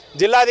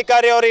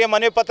ಜಿಲ್ಲಾಧಿಕಾರಿ ಅವರಿಗೆ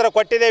ಮನವಿ ಪತ್ರ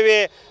ಕೊಟ್ಟಿದ್ದೇವೆ,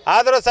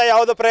 ಆದರೂ ಸಹ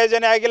ಯಾವುದು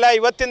ಪ್ರಯೋಜನ ಆಗಿಲ್ಲ.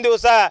 ಇವತ್ತಿನ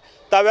ದಿವಸ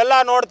ತಾವೆಲ್ಲ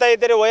ನೋಡ್ತಾ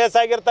ಇದ್ದೀರಿ,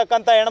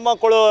 ವಯಸ್ಸಾಗಿರ್ತಕ್ಕಂಥ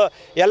ಹೆಣ್ಮಕ್ಕಳು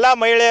ಎಲ್ಲ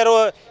ಮಹಿಳೆಯರು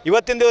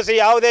ಇವತ್ತಿನ ದಿವಸ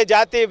ಯಾವುದೇ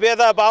ಜಾತಿ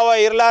ಭೇದ ಭಾವ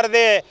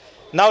ಇರಲಾರ್ದೆ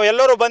ನಾವು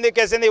ಎಲ್ಲರೂ ಬಂದು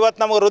ಕೇಸಿಂದ ಇವತ್ತು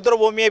ನಮಗೆ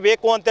ರುದ್ರಭೂಮಿ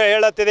ಬೇಕು ಅಂತ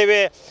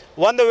ಹೇಳತ್ತಿದ್ದೀವಿ.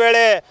 ಒಂದು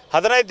ವೇಳೆ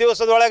 15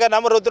 ದಿವಸದೊಳಗೆ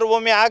ನಮ್ಮ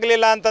ರುದ್ರಭೂಮಿ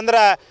ಆಗಲಿಲ್ಲ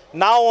ಅಂತಂದ್ರೆ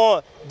ನಾವು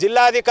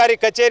ಜಿಲ್ಲಾಧಿಕಾರಿ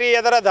ಕಚೇರಿ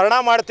ಎದುರು ಧರಣ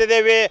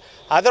ಮಾಡ್ತಿದ್ದೇವೆ.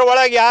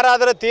 ಅದರೊಳಗೆ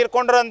ಯಾರಾದರೂ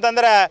ತೀರ್ಕೊಂಡ್ರು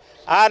ಅಂತಂದ್ರೆ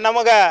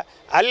ನಮಗೆ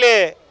ಅಲ್ಲಿ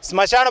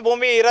ಸ್ಮಶಾನ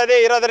ಭೂಮಿ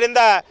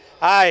ಇರೋದರಿಂದ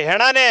ಆ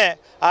ಹೆಣನೇ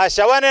ಆ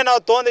ಶವನೇ ನಾವು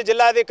ತೊಗೊಂಡು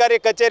ಜಿಲ್ಲಾಧಿಕಾರಿ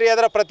ಕಚೇರಿ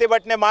ಎದುರು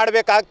ಪ್ರತಿಭಟನೆ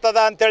ಮಾಡಬೇಕಾಗ್ತದ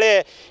ಅಂಥೇಳಿ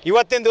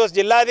ಇವತ್ತಿನ ದಿವಸ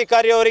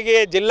ಜಿಲ್ಲಾಧಿಕಾರಿಯವರಿಗೆ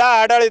ಜಿಲ್ಲಾ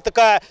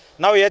ಆಡಳಿತಕ್ಕೆ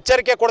ನಾವು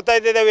ಎಚ್ಚರಿಕೆ ಕೊಡ್ತಾ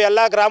ಇದ್ದೇವೆ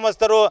ಎಲ್ಲ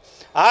ಗ್ರಾಮಸ್ಥರು.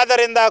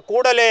 ಆದ್ದರಿಂದ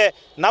ಕೂಡಲೇ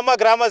ನಮ್ಮ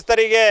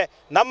ಗ್ರಾಮಸ್ಥರಿಗೆ,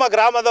 ನಮ್ಮ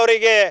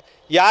ಗ್ರಾಮದವರಿಗೆ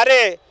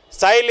ಯಾರೇ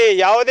ಸಾಯ್ಲಿ,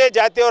 ಯಾವುದೇ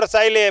ಜಾತಿಯವ್ರ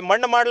ಸಾಯ್ಲಿ,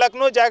 ಮಣ್ಣು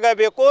ಮಾಡ್ಲಿಕ್ಕೂ ಜಾಗ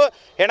ಬೇಕು,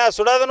 ಹೆಣ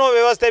ಸುಡೋದೂ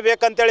ವ್ಯವಸ್ಥೆ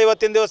ಬೇಕಂತೇಳಿ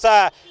ಇವತ್ತಿನ ದಿವಸ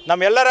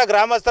ನಮ್ಮೆಲ್ಲರ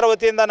ಗ್ರಾಮಸ್ಥರ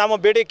ವತಿಯಿಂದ ನಮ್ಮ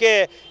ಬೇಡಿಕೆ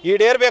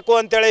ಈಡೇರಬೇಕು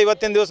ಅಂತೇಳಿ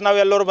ಇವತ್ತಿನ ದಿವಸ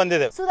ನಾವೆಲ್ಲರೂ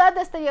ಬಂದಿದ್ದೇವೆ. ಸುಧಾ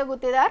ದಸ್ತಯ್ಯ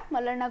ಗುತ್ತೇದಾರ್,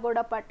 ಮಲ್ಲಣ್ಣಗೌಡ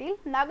ಪಾಟೀಲ್,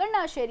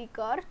 ನಾಗಣ್ಣ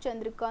ಶೇರಿಕರ್,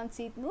 ಚಂದ್ರಕಾಂತ್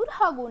ಸೀತ್ನೂರ್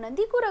ಹಾಗೂ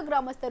ನಂದಿಕೂರ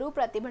ಗ್ರಾಮಸ್ಥರು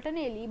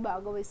ಪ್ರತಿಭಟನೆಯಲ್ಲಿ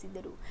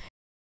ಭಾಗವಹಿಸಿದ್ದರು.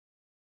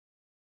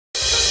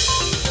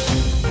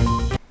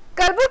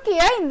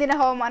 ಕಲಬುರಗಿಯ ಇಂದಿನ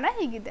ಹವಾಮಾನ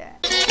ಹೀಗಿದೆ.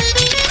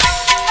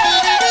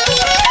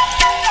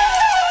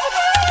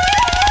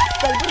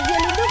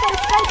 ಕಲಬುರಗಿಯಲ್ಲಿಂದು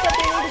ಗರಿಷ್ಠ 27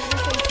 ಡಿಗ್ರಿ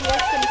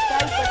ಸೆಲ್ಸಿಯಸ್, ಕನಿಷ್ಠ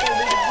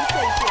 22 ಡಿಗ್ರಿ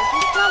ಸೆಲ್ಸಿಯಸ್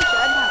ಉಷ್ಣಾಂಶ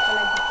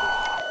ದಾಖಲಾಗಿತ್ತು.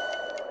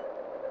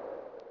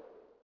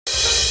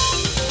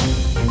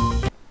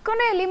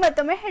 ಕೊನೆಯಲ್ಲಿ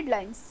ಮತ್ತೊಮ್ಮೆ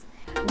ಹೆಡ್ಲೈನ್ಸ್.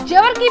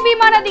 ಜವರ್ಗಿ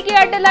ಭೀಮಾ ನದಿಗೆ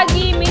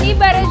ಅಡ್ಡಲಾಗಿ ಮಿನಿ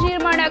ಬ್ಯಾರೇಜ್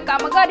ನಿರ್ಮಾಣ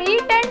ಕಾಮಗಾರಿ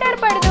ಟೆಂಡರ್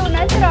ಪಡೆದು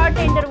ನಂತರ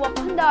ಟೆಂಡರ್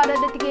ಒಪ್ಪಂದ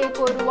ರದ್ದತಿಗೆ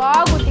ಕೋರುವ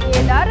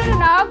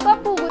ಗುತ್ತಿಗೆದಾರರನ್ನ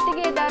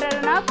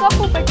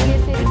ಕಪ್ಪು ಪಟ್ಟಿಗೆ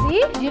ಸೇರಿಸಿ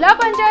ಜಿಲ್ಲಾ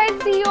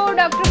ಪಂಚಾಯತ್ ಸಿಇಒ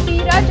ಡಾಕ್ಟರ್ ಪಿ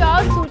ರಾಜ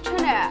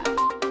ಸೂಚನೆ.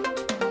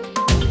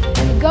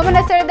 ಗಮನ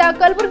ಸೆಳೆದ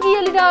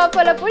ಕಲಬುರಗಿಯಲ್ಲಿನ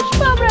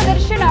ಫಲಪುಷ್ಪ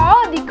ಪ್ರದರ್ಶನ,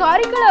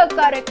 ಅಧಿಕಾರಿಗಳ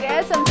ಕಾರ್ಯಕ್ಕೆ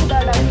ಸಂಸದ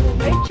ಡಾಕ್ಟರ್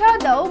ಉಮೇಶ್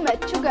ಜಾಧವ್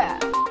ಮೆಚ್ಚುಗೆ.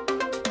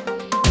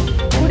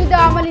 ಕುಡಿದ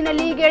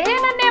ಅಮಲಿನಲ್ಲಿ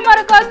ಗೆಳೆಯನನ್ನೇ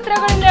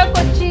ಮಾರಕಾಸ್ತ್ರಗಳಿಂದ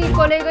ಕೊಚ್ಚಿ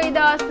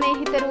ಕೊಲೆಗೈದ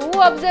ಸ್ನೇಹಿತರು.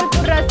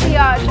 ಅಫ್ಜಲ್ಪುರ ರಸ್ತೆಯ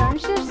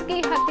ಶಂಶರ್ಸ್ಕಿ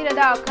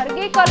ಹತ್ತಿರದ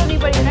ಖರ್ಗೆ ಕಾಲೋನಿ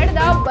ಬಳಿ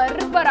ನಡೆದ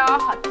ಬರ್ಬರ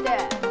ಹತ್ಯೆ.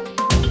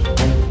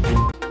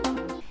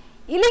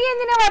 ಇಲ್ಲಿಗೆ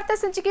ಇಂದಿನ ವಾರ್ತಾ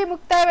ಸಂಚಿಕೆ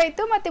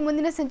ಮುಕ್ತಾಯವಾಯಿತು. ಮತ್ತೆ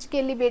ಮುಂದಿನ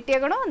ಸಂಚಿಕೆಯಲ್ಲಿ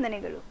ಭೇಟಿಯಾಗೋಣ.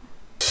 ವಂದನೆಗಳು.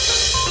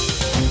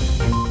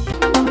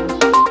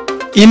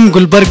 ಇನ್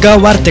ಗುಲ್ಬರ್ಗಾ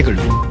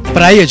ವಾರ್ತೆಗಳು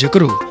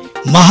ಪ್ರಾಯೋಜಕರು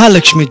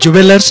Mahalakshmi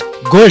jewellers,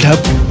 gold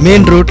hub,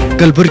 main road,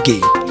 Kalaburagi.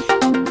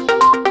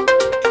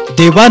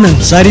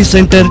 Devanand ಸಾರಿ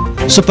ಸೆಂಟರ್,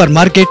 ಸೂಪರ್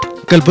ಮಾರ್ಕೆಟ್,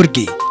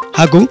 ಕಲಬುರ್ಗಿ.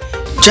 ಹಾಗೂ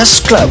just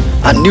club,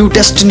 a new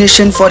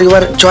destination for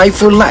your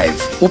joyful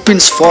life.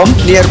 Opens form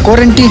near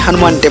Koranti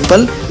Hanuman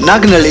Temple,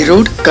 Nagnali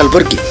Road,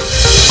 Gulbarga.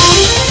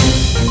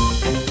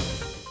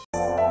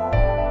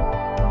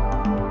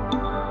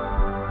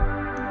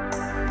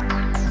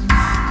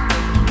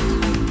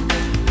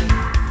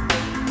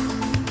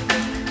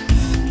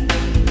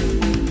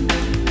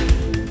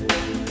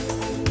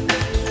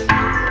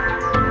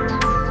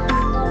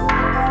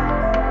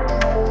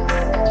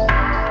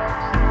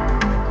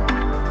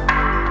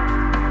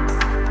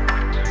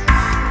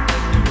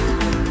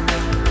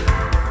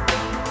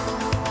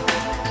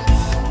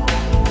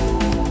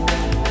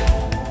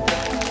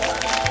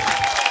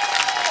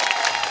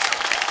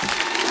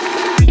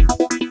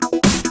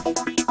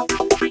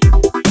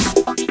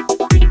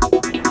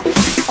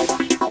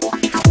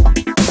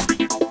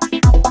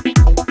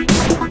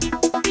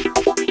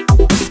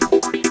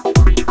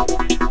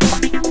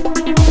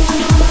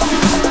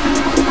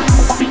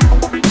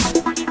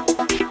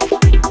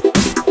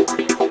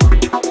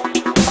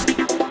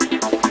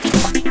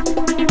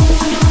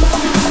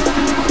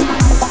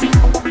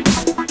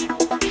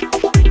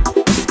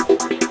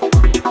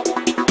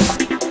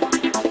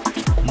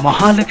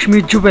 Mahalakshmi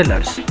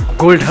jewellers,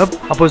 gold hub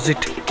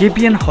opposite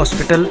KPN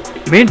hospital,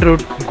 main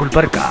road,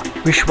 Gulbarga.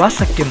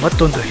 ವಿಶ್ವಾಸಕ್ಕೆ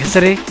ಮತ್ತೊಂದು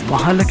ಹೆಸರೇ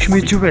Mahalakshmi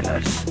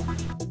jewellers.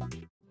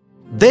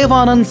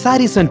 Devanand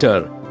sari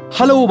centre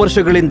ಹಲವು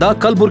ವರ್ಷಗಳಿಂದ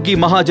ಕಲಬುರ್ಗಿ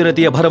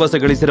ಮಹಾಜನತೆಯ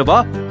ಭರವಸೆ ಗಳಿಸಿರುವ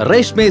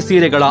ರೇಷ್ಮೆ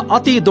ಸೀರೆಗಳ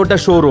ಅತಿ ದೊಡ್ಡ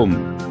ಶೋರೂಮ್.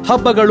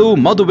 ಹಬ್ಬಗಳು,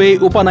 ಮದುವೆ,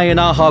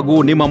 ಉಪನಯನ ಹಾಗೂ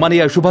ನಿಮ್ಮ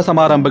ಮನೆಯ ಶುಭ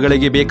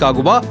ಸಮಾರಂಭಗಳಿಗೆ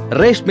ಬೇಕಾಗುವ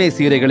ರೇಷ್ಮೆ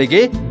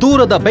ಸೀರೆಗಳಿಗೆ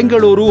ದೂರದ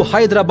ಬೆಂಗಳೂರು,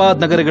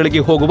 ಹೈದರಾಬಾದ್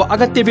ನಗರಗಳಿಗೆ ಹೋಗುವ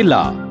ಅಗತ್ಯವಿಲ್ಲ.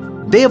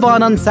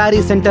 ದೇವಾನಂದ್ ಸ್ಯಾರಿ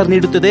ಸೆಂಟರ್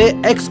ನೀಡುತ್ತಿದೆ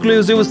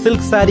exclusive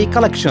silk sari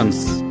collections.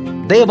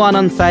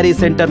 Devanand sari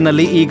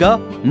ಸೆಂಟರ್ನಲ್ಲಿ ಈಗ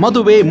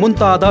ಮದುವೆ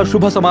ಮುಂತಾದ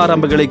ಶುಭ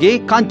ಸಮಾರಂಭಗಳಿಗೆ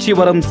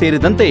ಕಾಂಚೀವರಂ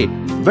ಸೇರಿದಂತೆ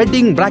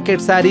wedding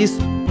brocade saris,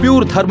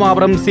 pure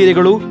Dharmavaram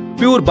ಸೀರೆಗಳು,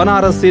 ಪ್ಯೂರ್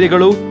ಬನಾರಸ್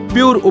ಸೀರೆಗಳು,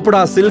 pure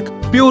Uppada silk,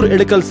 pure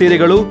Ilkal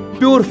ಸೀರೆಗಳು,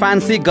 pure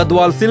fancy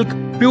Gadwal silk,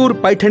 pure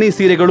Paithani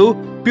ಸೀರೆಗಳು,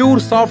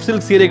 ಪ್ಯೂರ್ ಸಾಫ್ಟ್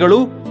ಸಿಲ್ಕ್ ಸೀರೆಗಳು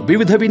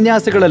ವಿವಿಧ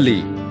ವಿನ್ಯಾಸಗಳಲ್ಲಿ.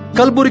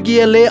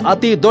 ಕಲಬುರಗಿಯಲ್ಲೇ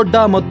ಅತಿ ದೊಡ್ಡ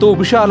ಮತ್ತು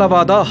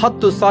ವಿಶಾಲವಾದ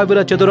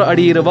 10,000 ಚದುರ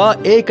ಅಡಿ ಇರುವ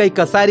ಏಕೈಕ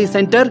ಸ್ಯಾರಿ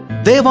ಸೆಂಟರ್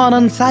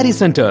ದೇವಾನಂದ್ ಸ್ಯಾರಿ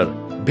ಸೆಂಟರ್.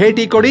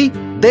 ಭೇಟಿ ಕೊಡಿ.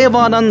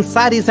 ದೇವಾನಂದ್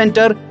ಸ್ಯಾರಿ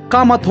ಸೆಂಟರ್,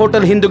 ಕಾಮತ್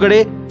ಹೋಟೆಲ್ ಹಿಂದುಗಡೆ,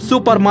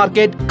 super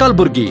market,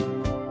 Kalaburagi.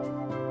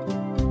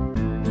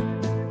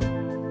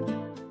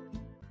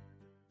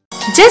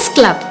 Just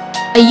Club,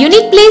 a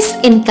unique place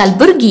in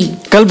Gulbarga.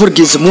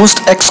 Gulbarga's most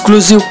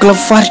exclusive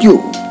club for you.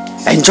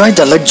 Enjoy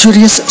the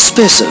luxurious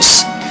spaces.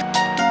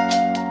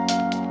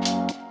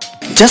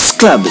 Just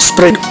Club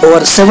spread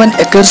over 7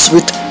 acres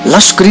with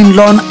lush green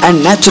lawn and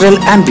natural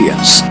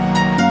ambience.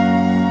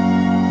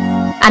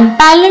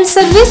 Unparalleled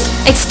service,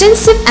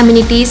 extensive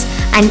amenities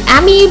and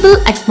amiable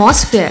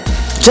atmosphere.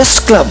 Just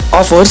Club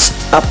offers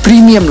a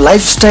premium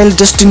lifestyle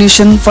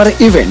destination for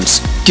events,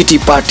 kitty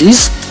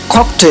parties,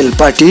 cocktail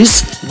parties,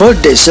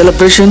 birthday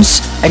celebrations,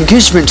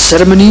 engagement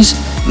ceremonies,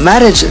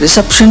 marriage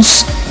receptions,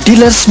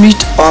 dealers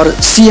meet or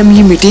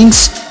CME meetings,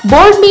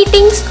 board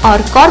meetings or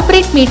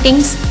corporate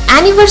meetings,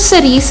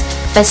 anniversaries,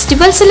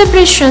 festival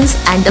celebrations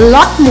and a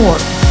lot more.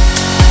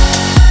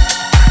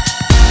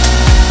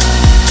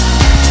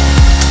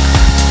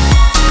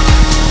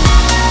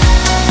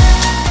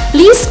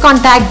 Please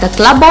contact the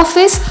club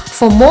office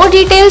for more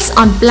details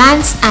on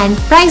plans and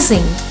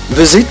pricing.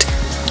 Visit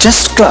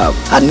Just Club,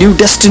 a new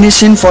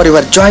destination for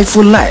your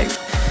joyful life.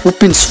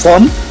 Opens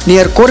form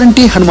near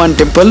Koranti Hanuman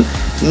Temple,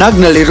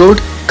 Nagnali Road,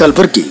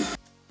 Gulbarga.